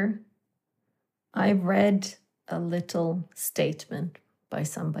Twitter, I read a little statement by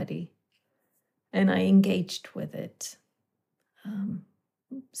somebody and I engaged with it.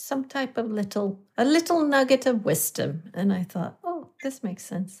 Some type of a little nugget of wisdom. And I thought, oh, this makes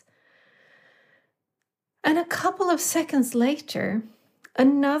sense. And a couple of seconds later,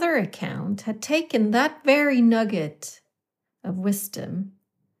 another account had taken that very nugget of wisdom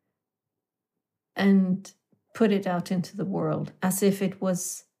and put it out into the world as if it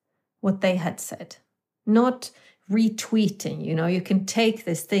was what they had said. Not retweeting. You can take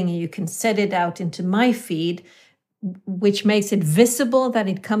this thing and you can set it out into my feed, which makes it visible that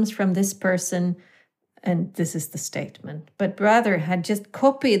it comes from this person and this is the statement, but rather had just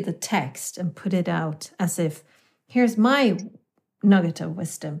copied the text and put it out as if, here's my nugget of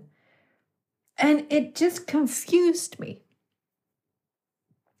wisdom. And it just confused me.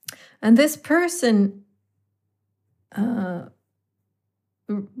 And this person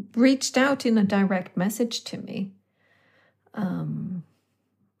reached out in a direct message to me.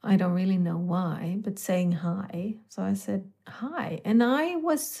 I don't really know why, but saying hi. So I said, hi. And I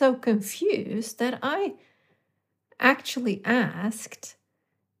was so confused that I actually asked,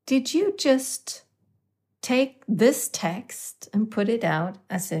 did you just take this text and put it out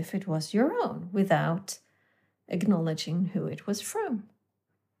as if it was your own without acknowledging who it was from?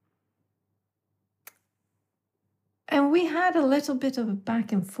 And we had a little bit of a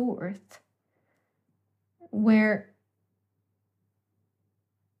back and forth where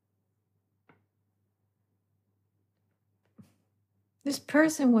this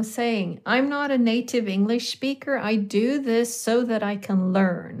person was saying, I'm not a native English speaker. I do this so that I can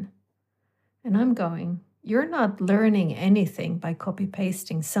learn. And I'm going, you're not learning anything by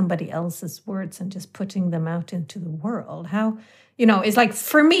copy-pasting somebody else's words and just putting them out into the world. How, it's like,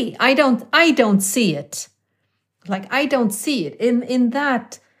 for me, I don't see it. Like, I don't see it. In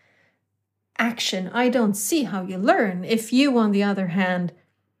that action, I don't see how you learn. If you, on the other hand,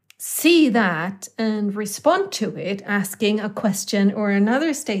 see that and respond to it, asking a question or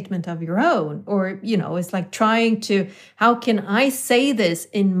another statement of your own, or, it's like trying to, how can I say this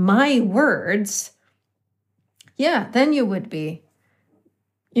in my words? Yeah, then you would be,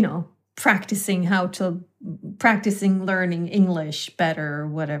 practicing learning English better or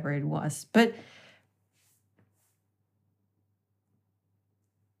whatever it was. But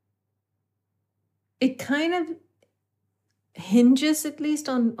it kind of hinges at least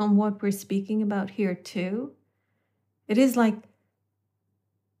on what we're speaking about here too. It is like,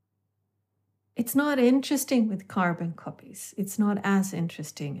 it's not interesting with carbon copies. It's not as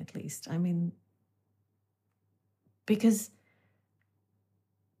interesting, at least. I mean, because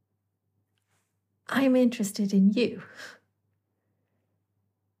I'm interested in you.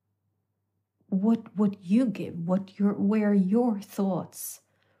 What you give, where your thoughts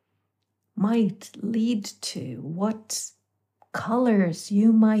might lead to, what colors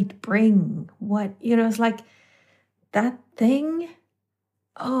you might bring, what, it's like that thing.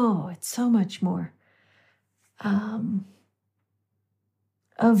 Oh, it's so much more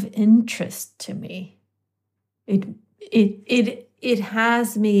of interest to me. It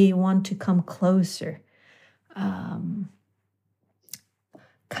has me want to come closer. Kind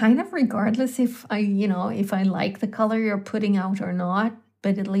of regardless if I like the color you're putting out or not,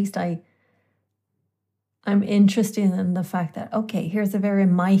 but at least I'm interested in the fact that, okay, here's a very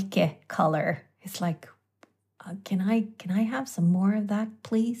Maike color. It's like, can I have some more of that,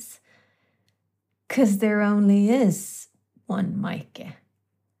 please? Because there only is one Maike.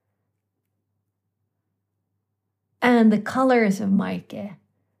 And the colors of Maike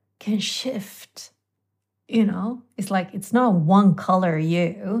can shift, It's like, it's not one color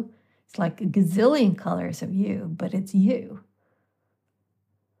you. It's like a gazillion colors of you, but it's you.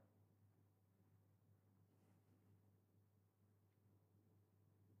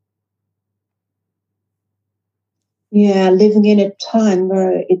 Yeah, living in a time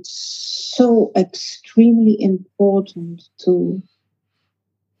where it's so extremely important to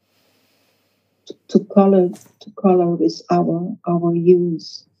color with our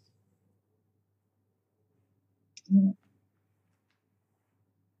use. Yeah.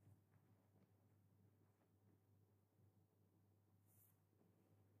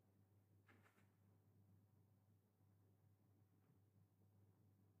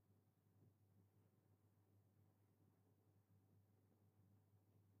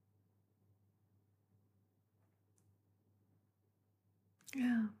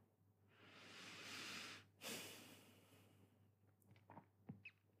 Yeah.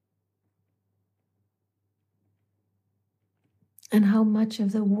 And how much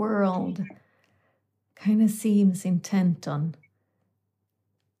of the world kind of seems intent on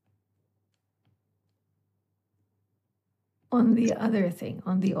the other thing,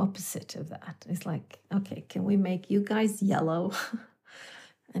 on the opposite of that. It's like, okay, can we make you guys yellow?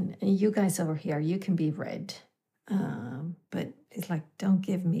 and you guys over here, you can be red. But it's like, don't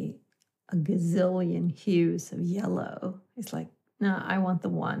give me a gazillion hues of yellow. It's like, no, I want the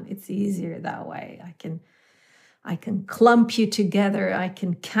one. It's easier that way. I can clump you together. I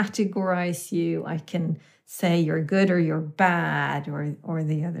can categorize you. I can say you're good or you're bad or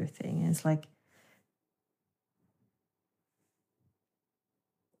the other thing. And it's like,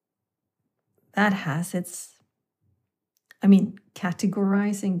 that has its,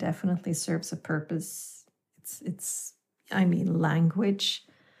 categorizing definitely serves a purpose. It's language.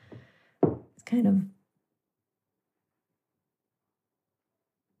 It's kind of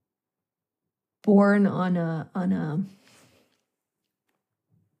born on a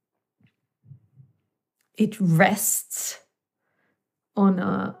it rests on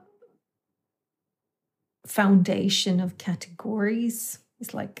a foundation of categories.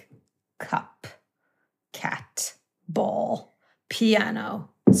 It's like cup, cat, ball, piano,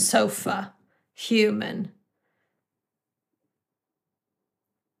 sofa, human.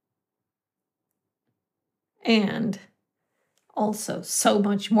 And also so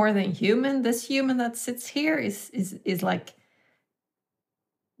much more than human. This human that sits here is like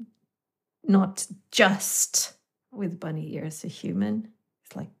not just with bunny ears a human.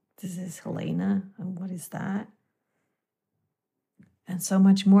 It's like, this is Helena, and what is that? And so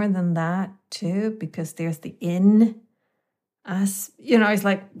much more than that too, because there's the in us, it's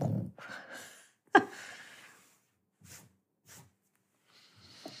like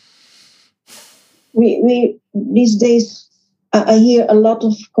we these days I hear a lot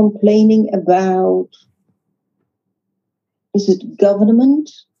of complaining about, is it government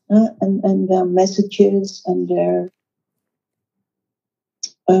and their messages and their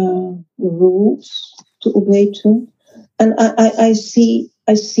rules to obey to, and I see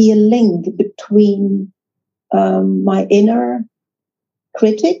a link between my inner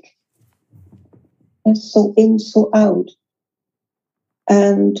critic, so in, so out,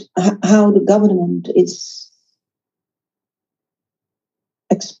 and how the government is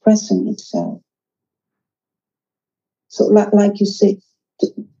expressing itself. So, like you say,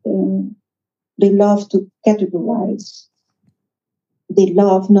 they love to categorize. They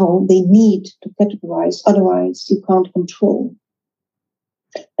need to categorize, otherwise you can't control.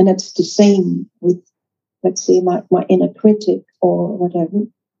 And that's the same with, let's say, my inner critic or whatever,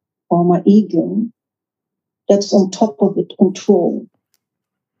 or my ego. That's on top of it, control.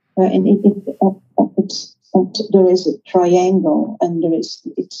 And there is a triangle, and the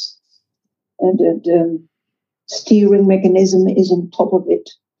steering mechanism is on top of it,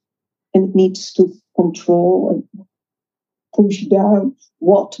 and it needs to control and push down.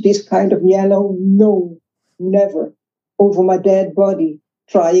 What, this kind of yellow? No, never. Over my dead body.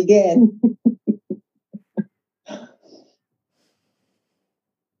 Try again.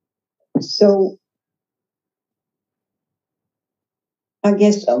 So I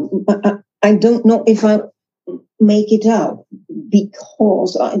guess I don't know if I make it up,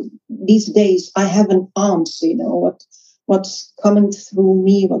 because these days I have an answer, what's coming through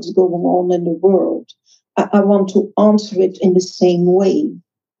me, what's going on in the world. I want to answer it in the same way.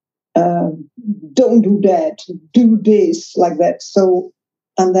 Don't do that, do this, like that. So,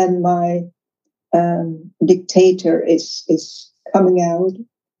 and then my dictator is coming out.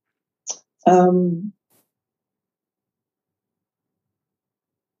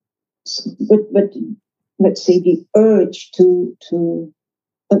 But let's say the urge to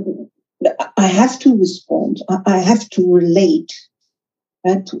I have to respond. I have to relate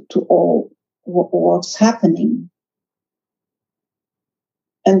to all what's happening.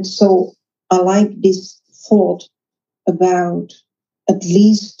 And so I like this thought about at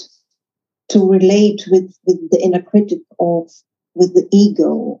least to relate with the inner critic with the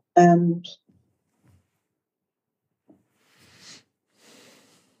ego, and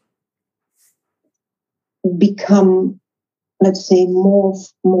become, let's say,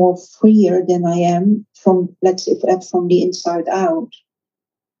 more freer than I am from, let's say, from the inside out.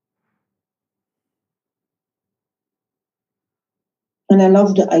 And I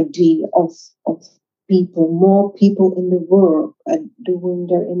love the idea of more people in the world doing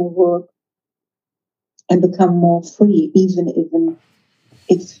their inner work and become more free, even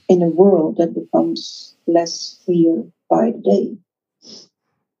if in a world that becomes less freer by the day.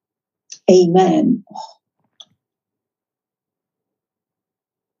 Amen.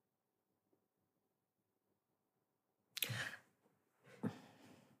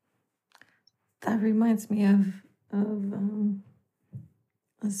 That reminds me of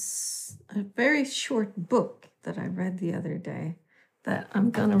a very short book that I read the other day that I'm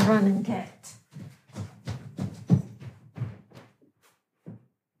gonna run and get.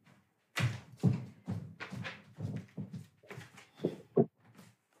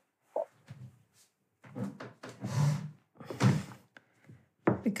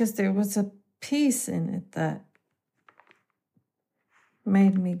 Because there was a piece in it that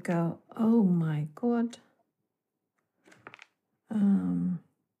made me go, oh my God.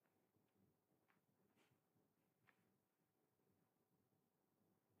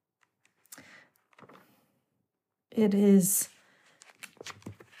 It is,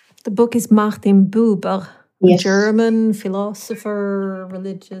 the book is Martin Buber, a Yes. German philosopher,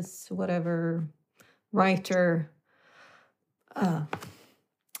 religious, whatever, writer.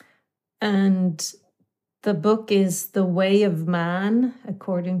 And the book is The Way of Man,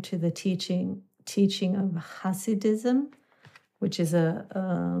 according to the teaching of Hasidism, which is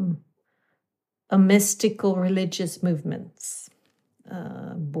a mystical religious movement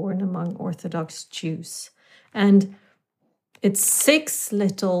born among Orthodox Jews. And it's six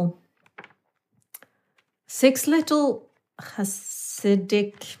little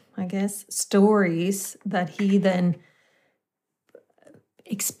Hasidic, I guess, stories that he then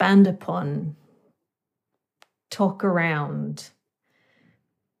expand upon, talk around,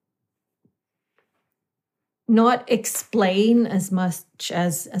 not explain as much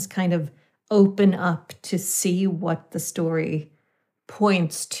as kind of open up to see what the story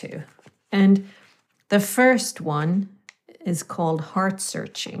points to. And the first one is called Heart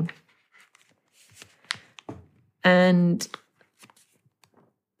Searching. And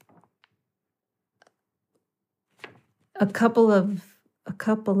a couple of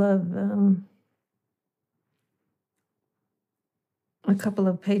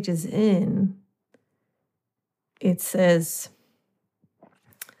pages in, it says,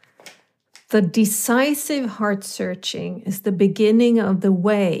 the decisive heart searching is the beginning of the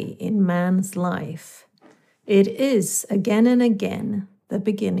way in man's life. It is, again and again, the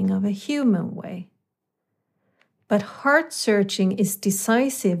beginning of a human way. But heart searching is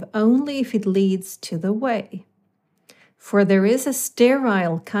decisive only if it leads to the way. For there is a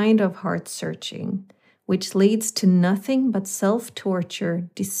sterile kind of heart searching which leads to nothing but self-torture,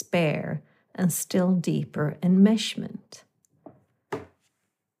 despair, and still deeper enmeshment.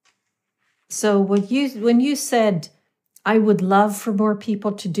 So when you said, I would love for more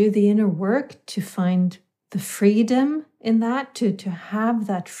people to do the inner work, to find the freedom in that, to have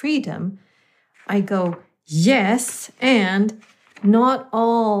that freedom, I go, yes, and not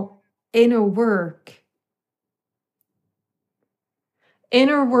all inner work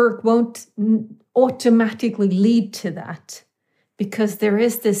won't automatically lead to that, because there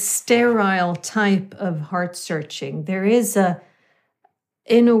is this sterile type of heart searching. There is a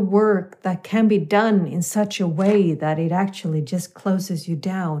inner work that can be done in such a way that it actually just closes you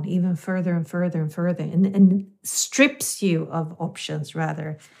down even further and further and further, and strips you of options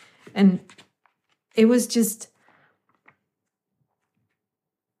rather. And it was just,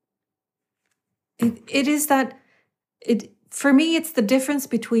 it is that, for me, it's the difference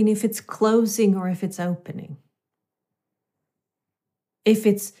between if it's closing or if it's opening. If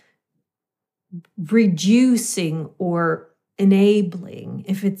it's reducing or enabling,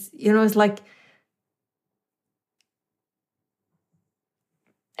 if it's, it's like,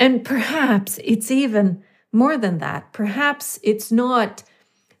 and perhaps it's even more than that. Perhaps it's not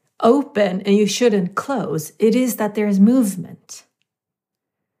open and you shouldn't close. It is that there's movement.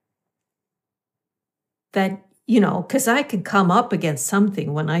 That, because I can come up against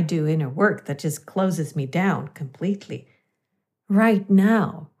something when I do inner work that just closes me down completely. Right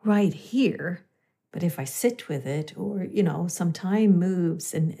now, right here. But if I sit with it, or, some time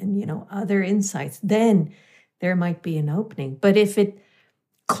moves and other insights, then there might be an opening. But if it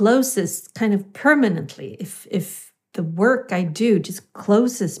closes kind of permanently, if the work I do just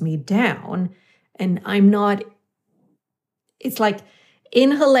closes me down and I'm not, it's like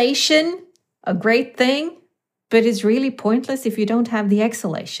inhalation, a great thing, but it's really pointless if you don't have the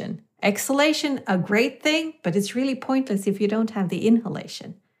exhalation. Exhalation, a great thing, but it's really pointless if you don't have the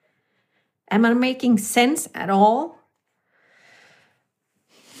inhalation. Am I making sense at all?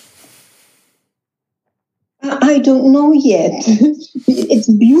 I don't know yet.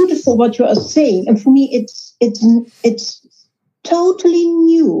 It's beautiful what you are saying, and for me, it's totally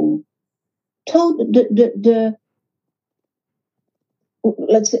new.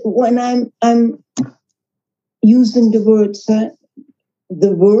 Let's say when I'm using the words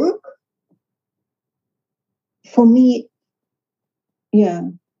the work, for me,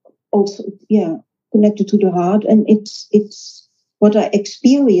 also connected to the heart, and it's what I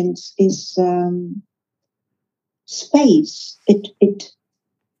experience is space. It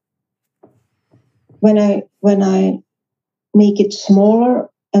when I make it smaller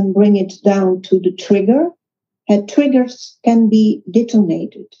and bring it down to the trigger, triggers can be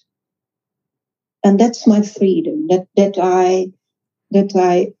detonated, and that's my freedom. That I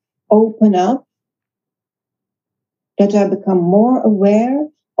open up, that I become more aware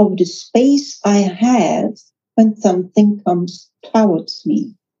of the space I have when something comes towards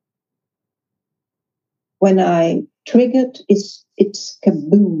me. When I triggered, it's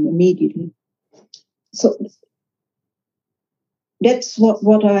kaboom immediately. So that's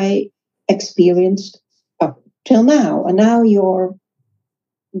what I experienced up till now. And now you're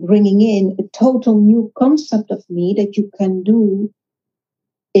bringing in a total new concept of me that you can do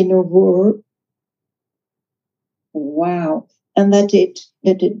inner work. Wow. And that it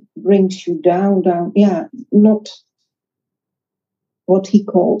brings you down, yeah, not what he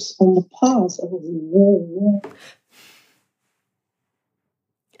calls on the path.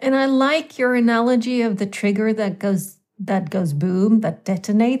 And I like your analogy of the trigger that goes boom, that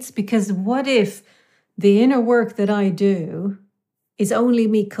detonates, because what if the inner work that I do is only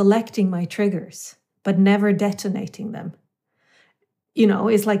me collecting my triggers, but never detonating them? You know,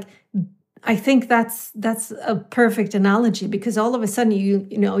 it's like, I think that's a perfect analogy, because all of a sudden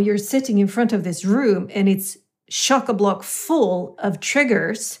you're sitting in front of this room and it's chock-a-block full of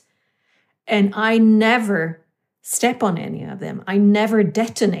triggers, and I never step on any of them. I never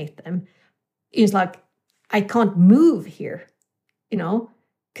detonate them. It's like, I can't move here, you know,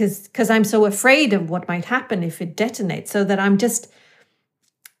 because I'm so afraid of what might happen if it detonates, so that I'm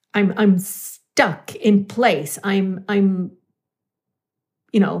stuck in place. I'm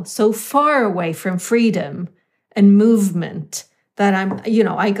so far away from freedom and movement that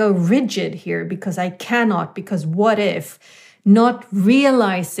I go rigid here, because I cannot, because what if, not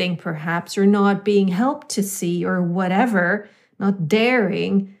realizing perhaps, or not being helped to see, or whatever, not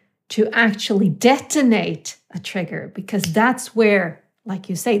daring to actually detonate a trigger, because that's where, like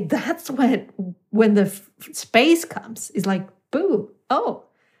you say, that's when the space comes, is like, boo, oh,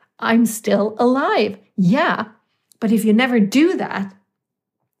 I'm still alive. Yeah. But if you never do that,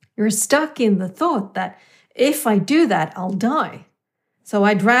 you're stuck in the thought that if I do that, I'll die. So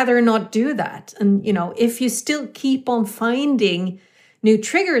I'd rather not do that. And, if you still keep on finding new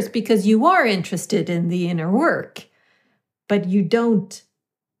triggers because you are interested in the inner work, but you don't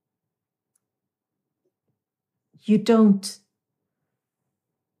do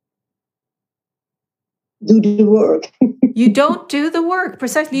the work. You don't do the work,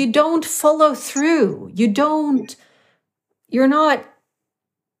 precisely. You don't follow through. You're not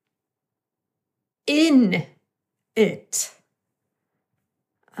in it.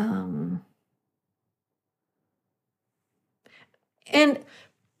 And,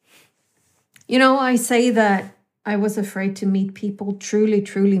 I say that I was afraid to meet people, truly,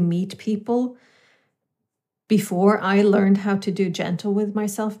 truly meet people, before I learned how to do gentle with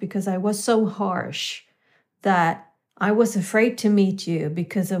myself, because I was so harsh that I was afraid to meet you,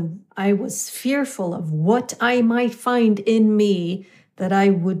 because I was fearful of what I might find in me that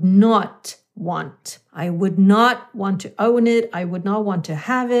I would not want. I would not want to own it. I would not want to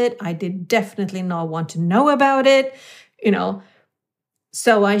have it. I did definitely not want to know about it,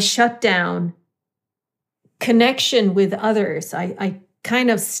 So I shut down connection with others. I kind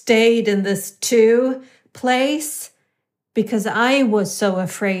of stayed in this two place, because I was so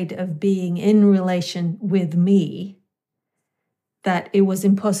afraid of being in relation with me that it was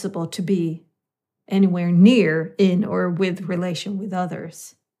impossible to be anywhere near in or with relation with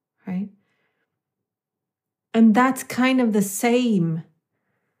others, right? And that's kind of the same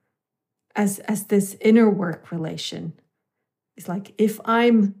as this inner work relation. It's like, if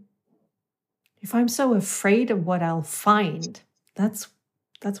I'm so afraid of what I'll find, that's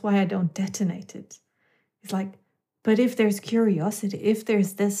why I don't detonate it. It's like, but if there's curiosity, if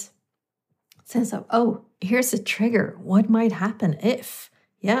there's this sense of, oh, here's a trigger, what might happen if?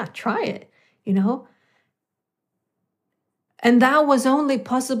 Yeah, try it, And that was only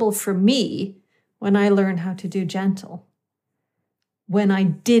possible for me when I learned how to do gentle, when I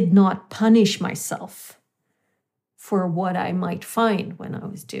did not punish myself for what I might find when I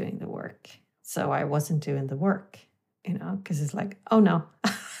was doing the work. So I wasn't doing the work, because it's like, oh no,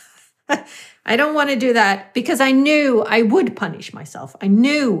 I don't want to do that, because I knew I would punish myself. I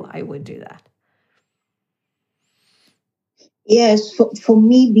knew I would do that. Yes, for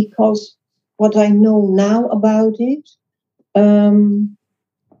me, because what I know now about it,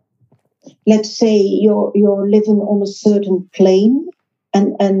 let's say you're living on a certain plane,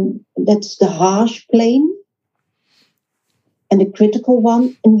 and that's the harsh plane and the critical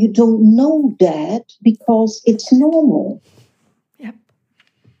one, and you don't know that because it's normal. Yep.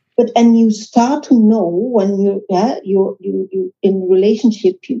 And you start to know when you in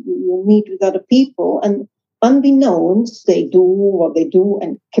relationship, you meet with other people, and unbeknownst they do what they do,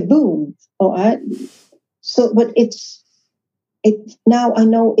 and kaboom! All right. So, but now I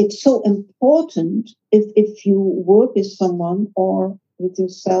know it's so important if you work with someone or with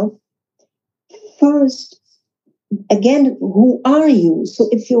yourself. First, again, who are you? So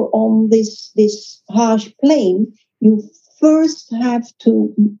if you're on this harsh plane, you first have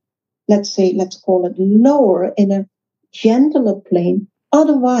to, let's call it lower in a gentler plane.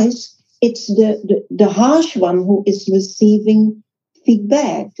 Otherwise, it's the harsh one who is receiving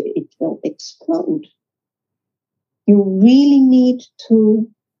feedback. It will explode. You really need to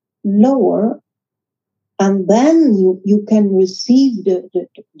lower, and then you can receive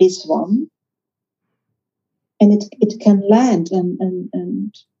this one, and it can land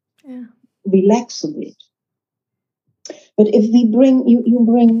and Yeah. relax a bit. But if we bring you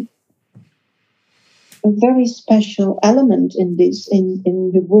bring a very special element in this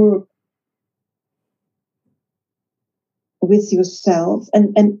in the work with yourself,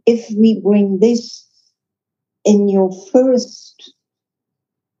 and if we bring this in your first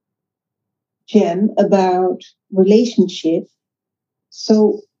gem about relationship,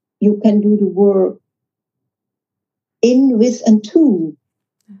 so you can do the work in, with, and to.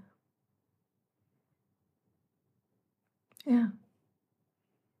 Yeah.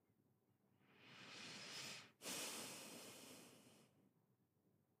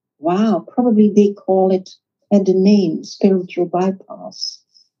 Wow, probably they call it at the name spiritual bypass.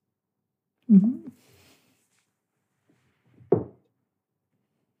 Mm-hmm.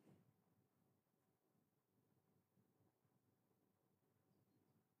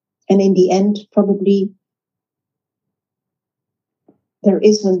 And in the end, probably there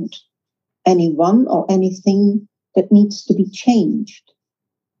isn't anyone or anything that needs to be changed.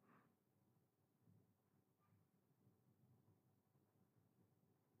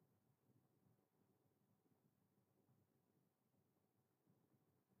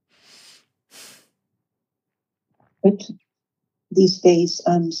 But these days,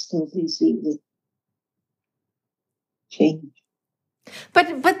 I'm still busy with change.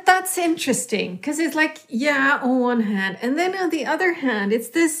 But that's interesting because it's like, yeah, on one hand, and then on the other hand, it's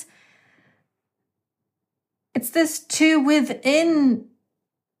this to within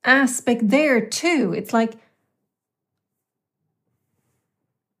aspect there too. It's like,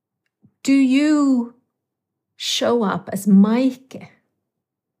 do you show up as Mike,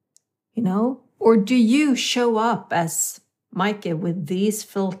 or do you show up as Mike with these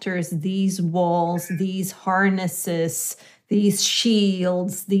filters, these walls, these harnesses, these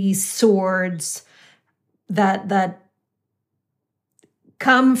shields, these swords that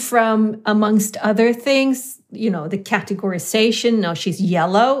come from, amongst other things, the categorization. No, she's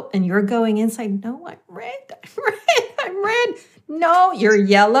yellow, and you're going inside. No, I'm red. I'm red. No, you're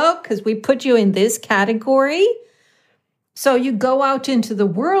yellow because we put you in this category. So you go out into the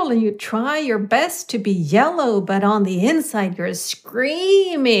world and you try your best to be yellow, but on the inside you're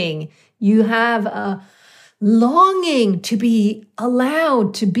screaming. You have a longing to be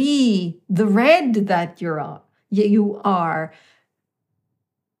allowed to be the red that you are.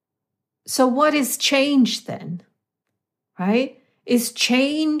 So what is change then? Right? Is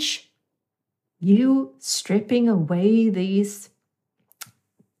change you stripping away these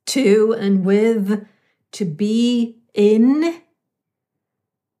to and with to be in?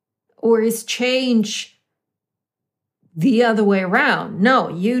 Or is change the other way around? No,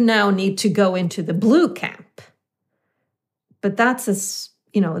 you now need to go into the blue camp. But that's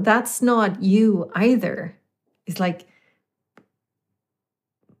not you either. It's like,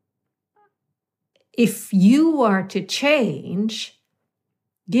 if you are to change,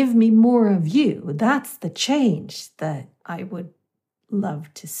 give me more of you. That's the change that I would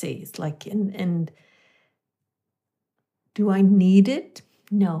love to see. It's like, and do I need it?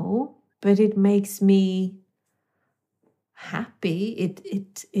 No, but it makes me happy.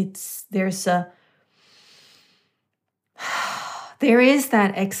 There is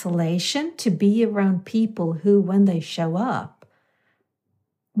that exhalation to be around people who, when they show up,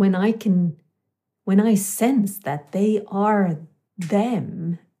 when I sense that they are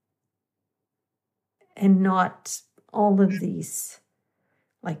them and not all of these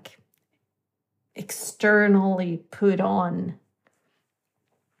like externally put on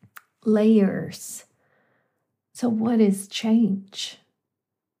layers. So what is change?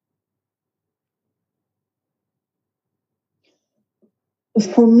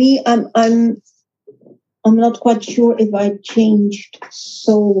 For me, I'm not quite sure if I changed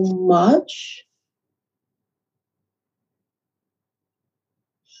so much.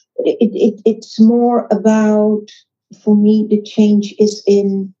 It's more about, for me, the change is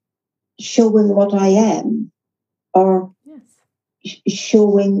in showing what I am, or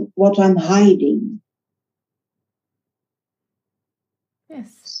showing what I'm hiding.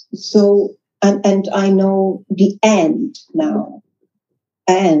 Yes. So, and I know the end now.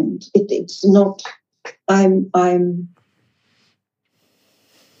 And it's not, I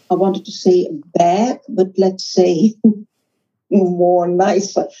wanted to say bag, but let's say more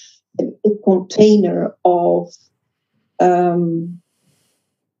nice, a container of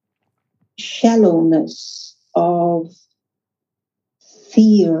shallowness, of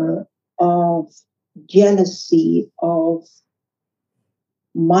fear, of jealousy, of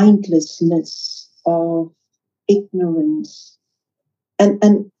mindlessness, of ignorance.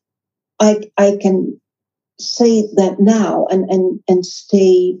 And I can say that now and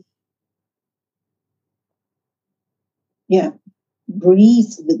stay,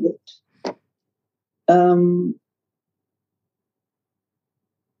 breathe with it.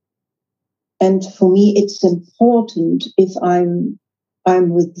 And for me, it's important if I'm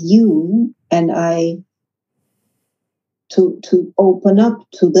with you and to open up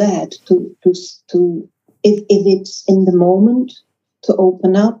to that, to if it's in the moment, to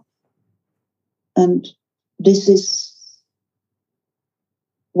open up. And this is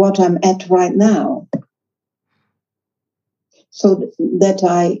what I'm at right now. So that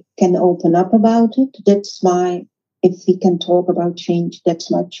I can open up about it. That's my, if we can talk about change,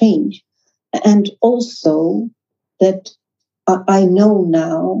 that's my change. And also that I know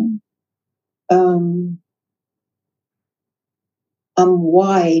now I'm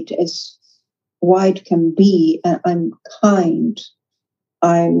wide as wide can be. I'm kind.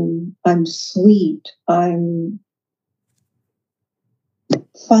 I'm sweet. I'm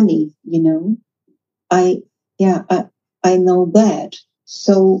funny. I know that.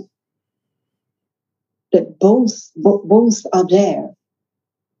 So that both are there.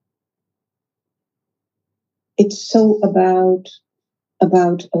 It's so about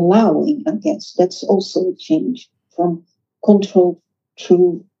allowing, I guess. That's also a change from control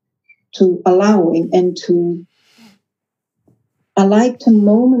to allowing, and to, I like the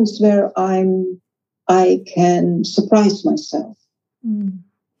moments where I can surprise myself. And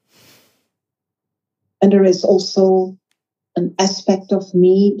there is also an aspect of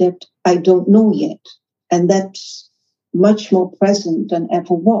me that I don't know yet, and that's much more present than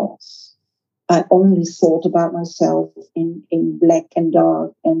ever was. I only thought about myself in black and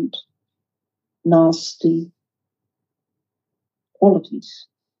dark and nasty qualities.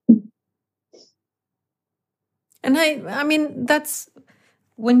 And I mean, that's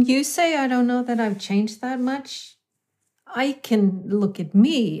when you say, I don't know that I've changed that much, I can look at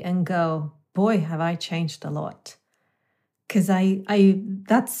me and go, boy, have I changed a lot. Because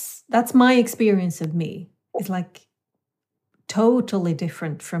that's my experience of me. It's like totally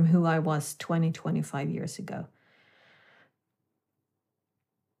different from who I was 20, 25 years ago.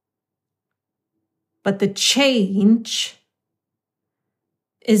 But the change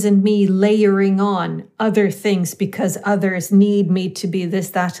isn't me layering on other things because others need me to be this,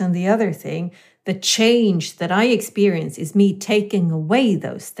 that, and the other thing. The change that I experience is me taking away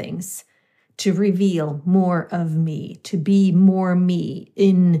those things to reveal more of me, to be more me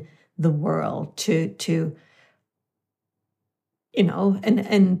in the world, to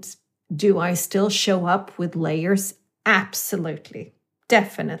and do I still show up with layers? Absolutely.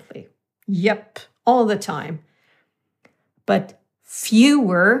 Definitely. Yep. All the time. But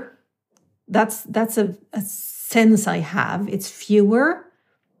fewer, that's a sense I have. It's fewer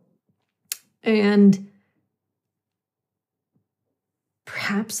and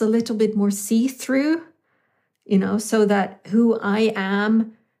perhaps a little bit more see-through, so that who I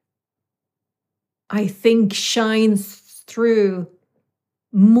am, I think, shines through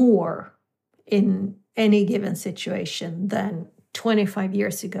more in any given situation than 25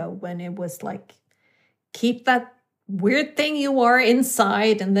 years ago, when it was like, keep that weird thing you are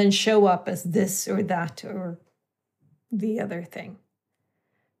inside and then show up as this or that or the other thing.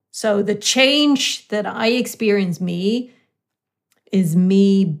 So the change that I experience me is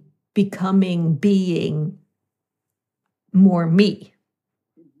me being more me.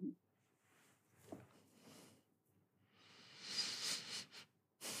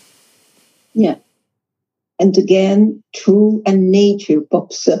 Yeah. And again, true and nature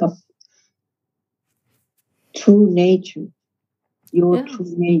pops up. True nature. Your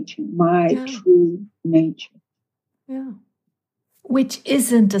true nature. My true nature. Yeah. Which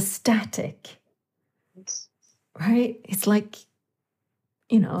isn't a static. Right? It's like,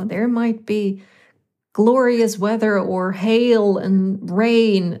 there might be glorious weather or hail and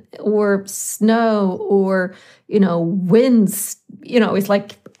rain or snow or, winds. It's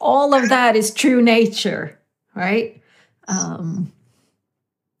like all of that is true nature, right?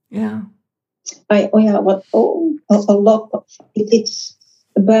 Yeah. A lot of it's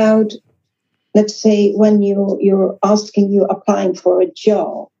about, let's say, when you're applying for a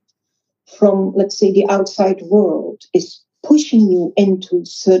job from, let's say, the outside world is pushing you into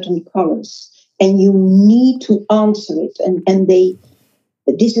certain colors, and you need to answer it, and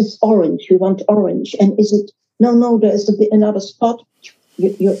this is orange, you want orange, and is it No, there's another spot.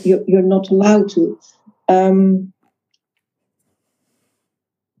 You're not allowed to.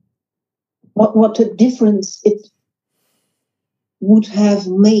 What a difference it would have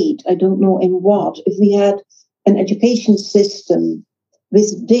made, I don't know in what, if we had an education system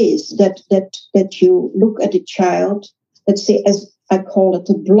with this, that you look at a child, let's say, as I call it,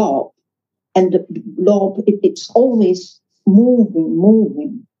 a blob, and the blob, it's always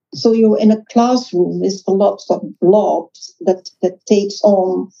moving. So you're in a classroom with lots of blobs that takes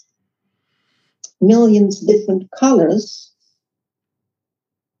on millions different colors.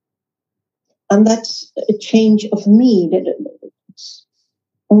 And that's a change of me. That it's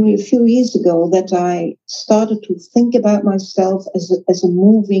only a few years ago that I started to think about myself as a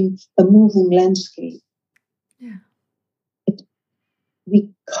moving landscape. Yeah. We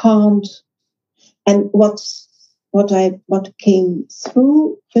can't. And what came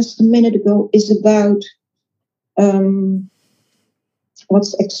through just a minute ago is about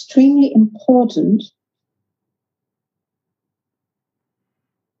what's extremely important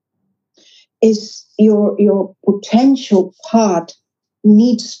is your potential part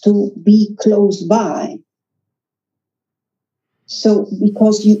needs to be close by. So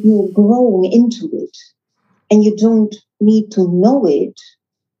because you're growing into it and you don't need to know it,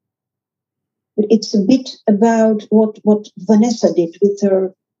 but it's a bit about what Vanessa did with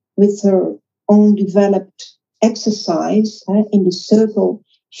her own developed exercise. In the circle,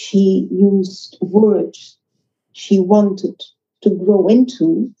 she used words she wanted to grow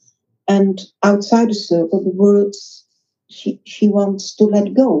into, and outside the circle, the words she wants to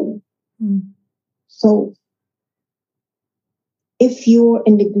let go. Mm. So if you're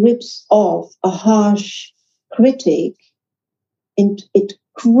in the grips of a harsh critic, it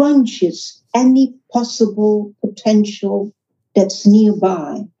crunches any possible potential that's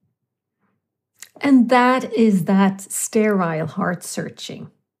nearby. And that is that sterile heart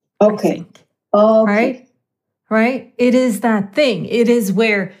searching. Okay. I think. Okay. Right? It is that thing. It is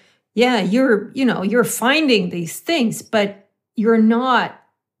where, yeah, you're finding these things, but you're not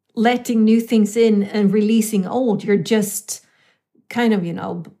letting new things in and releasing old. You're just kind of,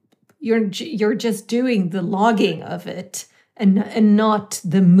 you're just doing the logging of it and not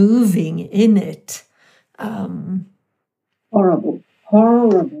the moving in it. Horrible.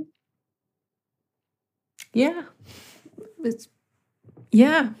 Yeah.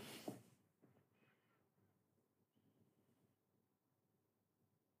 Yeah.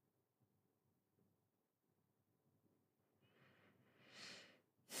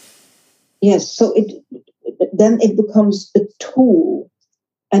 Yes, so then it becomes a tool,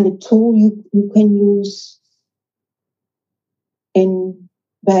 and a tool you can use in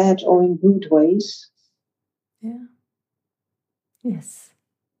bad or in good ways. Yeah. Yes.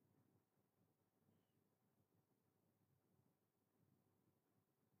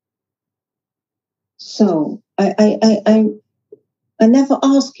 So I never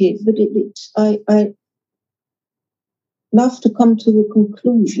ask it, but I love to come to a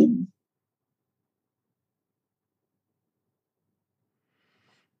conclusion.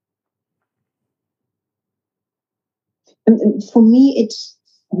 And for me, it's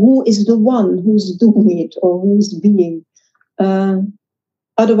who is the one who's doing it or who's being.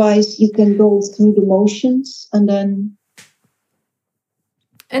 Otherwise, you can go through the motions and then.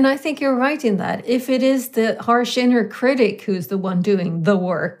 And I think you're right in that. If it is the harsh inner critic who's the one doing the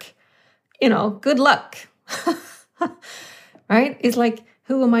work, good luck. Right? It's like,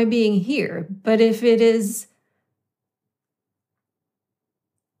 who am I being here? But if it is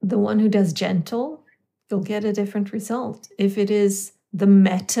the one who does gentle, you'll get a different result. If it is the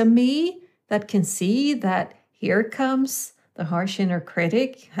meta me that can see that here comes the harsh inner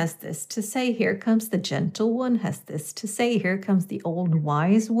critic, has this to say, here comes the gentle one, has this to say, here comes the old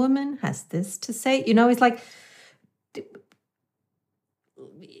wise woman, has this to say. It's like,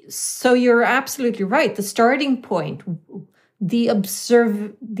 so you're absolutely right. The starting point, the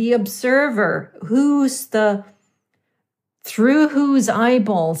observer, through whose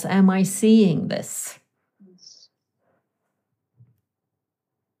eyeballs am I seeing this?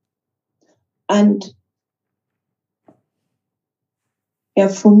 And yeah,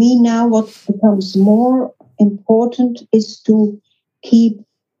 for me now, what becomes more important is to keep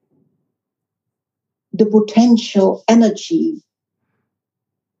the potential energy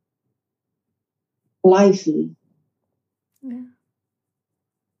lively. Yeah.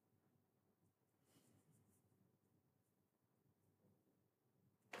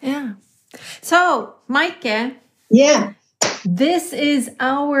 Yeah. So, Maaike. Yeah. This is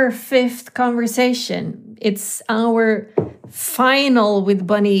our 5th conversation. It's our final with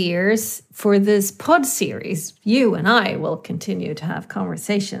bunny ears for this pod series. You and I will continue to have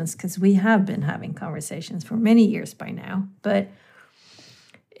conversations because we have been having conversations for many years by now. But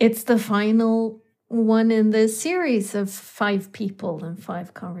it's the final one in this series of 5 people and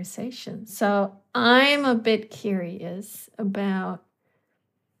 5 conversations. So I'm a bit curious about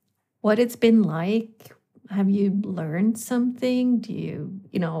what it's been like. Have you learned something? Do you,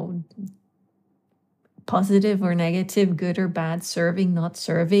 positive or negative, good or bad, serving, not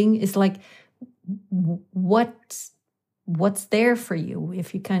serving? It's like, what's there for you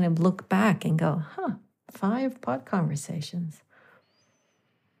if you kind of look back and go, 5 pod conversations.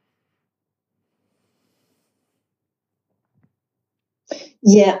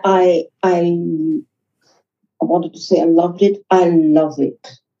 Yeah, I wanted to say I loved it. I love it.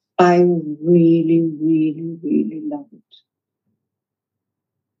 I really, really, really love it.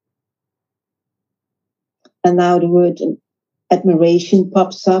 And now the word admiration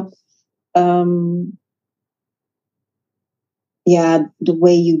pops up. Yeah, the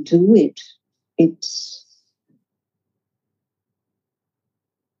way you do it, it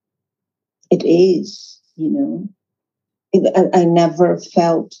is, I never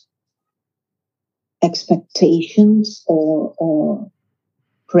felt expectations or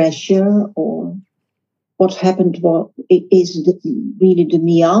pressure, or what happened is really the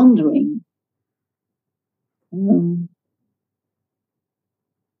meandering. And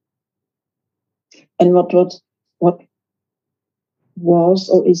what was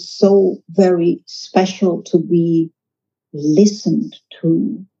or is so very special to be listened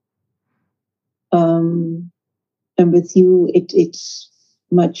to. And with you, it's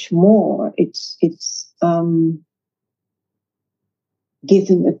much more. It's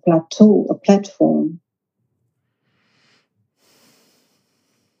giving a plateau, a platform.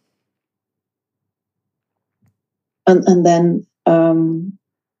 And then,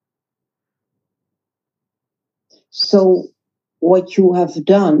 so what you have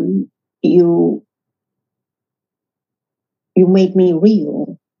done, you made me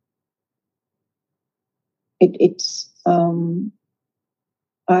real.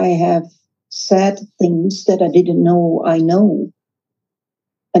 I have said things that I didn't know I know,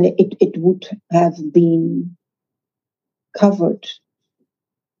 and it would have been covered,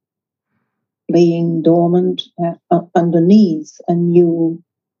 laying dormant underneath. And you,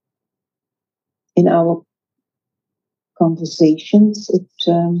 in our conversations,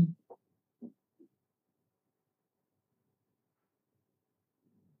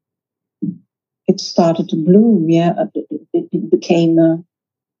 it started to bloom. Yeah, it became a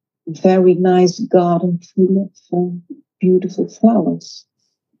very nice garden full of beautiful flowers.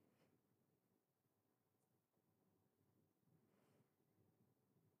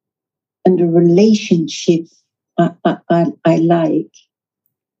 And the relationship I like.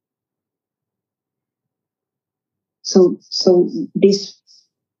 So this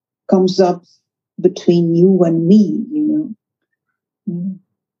comes up between you and me,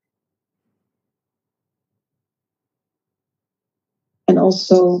 And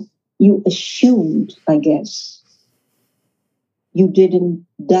also, you assumed, I guess. You didn't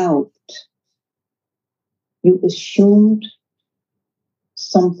doubt. You assumed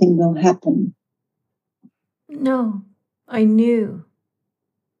something will happen. No, I knew.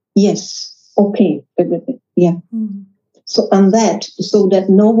 Yes. Okay. Yeah. So that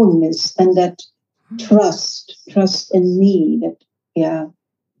knowingness and that trust in me, that, yeah,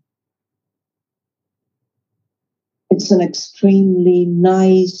 it's an extremely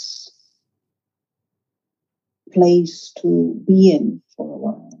nice place to be in for a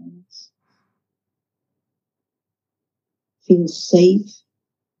while. Feel safe.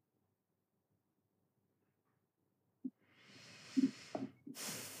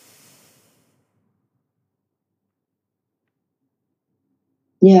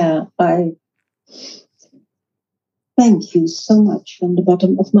 Yeah, I thank you so much from the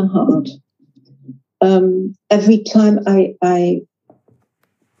bottom of my heart. Every time it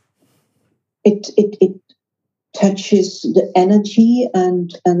touches the energy,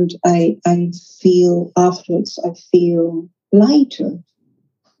 and I feel afterwards, I feel lighter.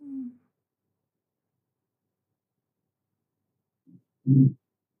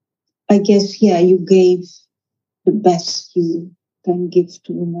 I guess, yeah, you gave the best you can give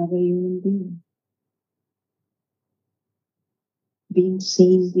to another human being. Being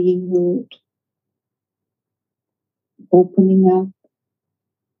seen, being heard, opening up.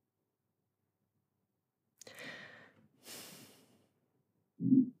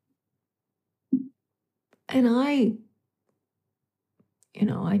 And I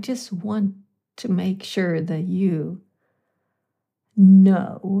just want to make sure that you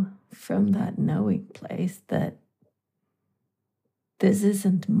know from that knowing place that this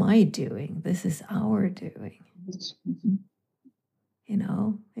isn't my doing, this is our doing. You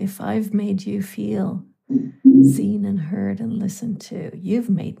know, if I've made you feel seen and heard and listened to, you've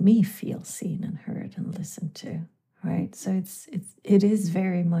made me feel seen and heard and listened to, right? So it is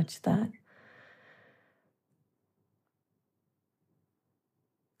very much that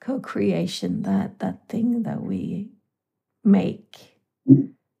co-creation, that thing that we make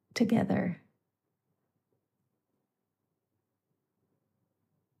together.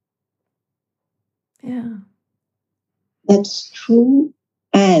 Yeah. That's true.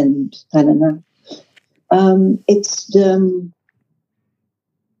 And Helena, it's the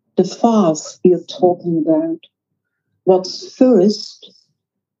path you're talking about. What's first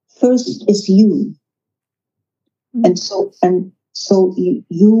is you. And so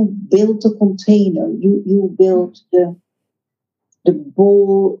you build a container, you build the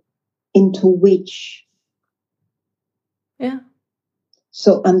bowl into which. Yeah.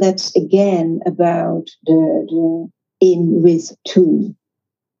 So, and that's again about the in with two.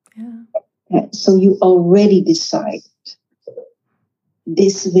 Yeah. So you already decide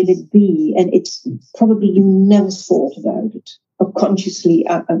this will it be, and it's probably you never thought about it or consciously.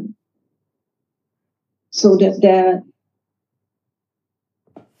 So that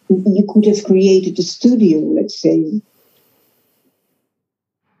you could have created a studio, let's say,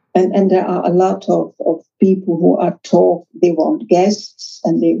 and there are a lot of people who are they want guests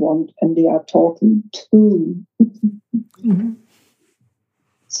and they are talking to. Mm-hmm.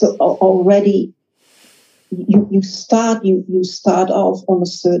 So already you start off on a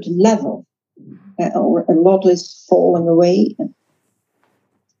certain level, or a lot is falling away,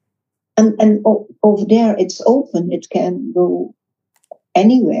 and over there it's open. It can go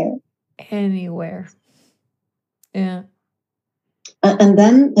anywhere. Yeah. And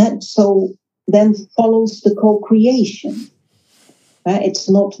then then follows the co-creation. It's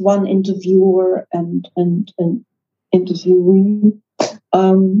not one interviewer and interviewee.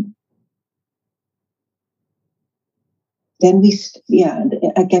 Then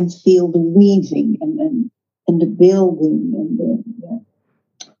I can feel the weaving and the building and the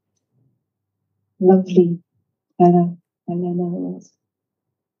lovely Helena.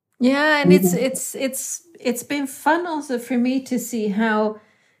 Yeah, and it's been fun also for me to see how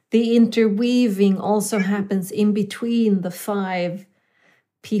the interweaving also happens in between the 5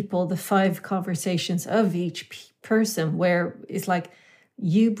 people, the 5 conversations of each person, where it's like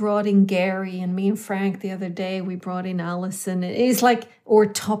you brought in Gary and me and Frank the other day, we brought in Allison. It's like, or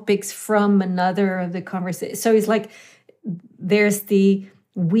topics from another of the conversation. So it's like there's the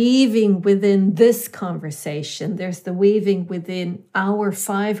weaving within this conversation, there's the weaving within our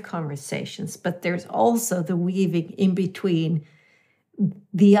 5 conversations, but there's also the weaving in between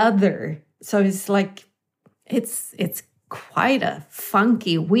the other. So it's like it's quite a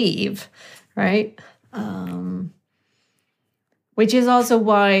funky weave, right? Which is also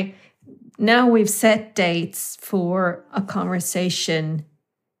why now we've set dates for a conversation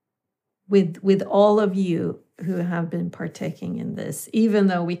with all of you who have been partaking in this, even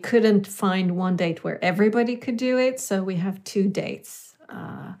though we couldn't find one date where everybody could do it. So we have 2 dates.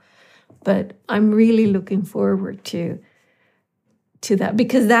 But I'm really looking forward to that,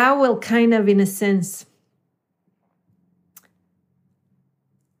 because that will kind of, in a sense,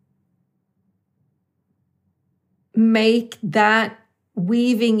 make that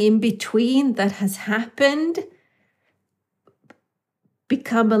weaving in between that has happened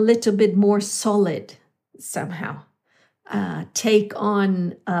become a little bit more solid somehow, take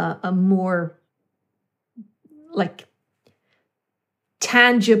on a more like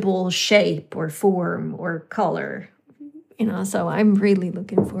tangible shape or form or color, so I'm really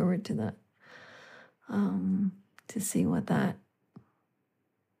looking forward to that, to see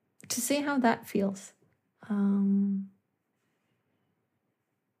how that feels.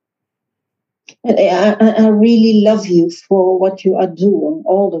 And I really love you for what you are doing,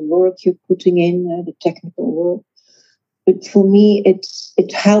 all the work you're putting in, the technical work. But for me, it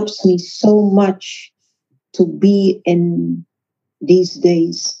helps me so much to be in these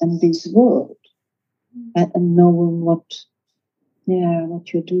days and this world, and knowing what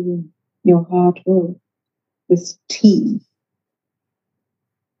you're doing, your hard work with team.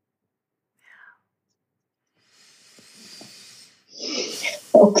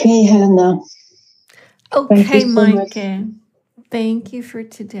 Okay, Helena. Okay, Mike. Thank you for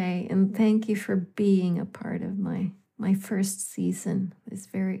today, and thank you for being a part of my first season. This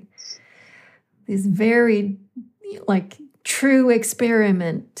very like true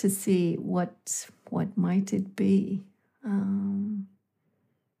experiment to see what might it be.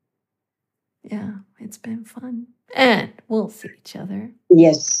 Yeah, it's been fun. And we'll see each other.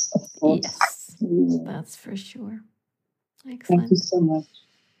 Yes, of course. Yes, Yeah. that's for sure. Thank you Excellent. so much.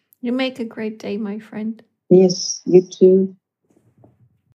 You make a great day, my friend. Yes, you too.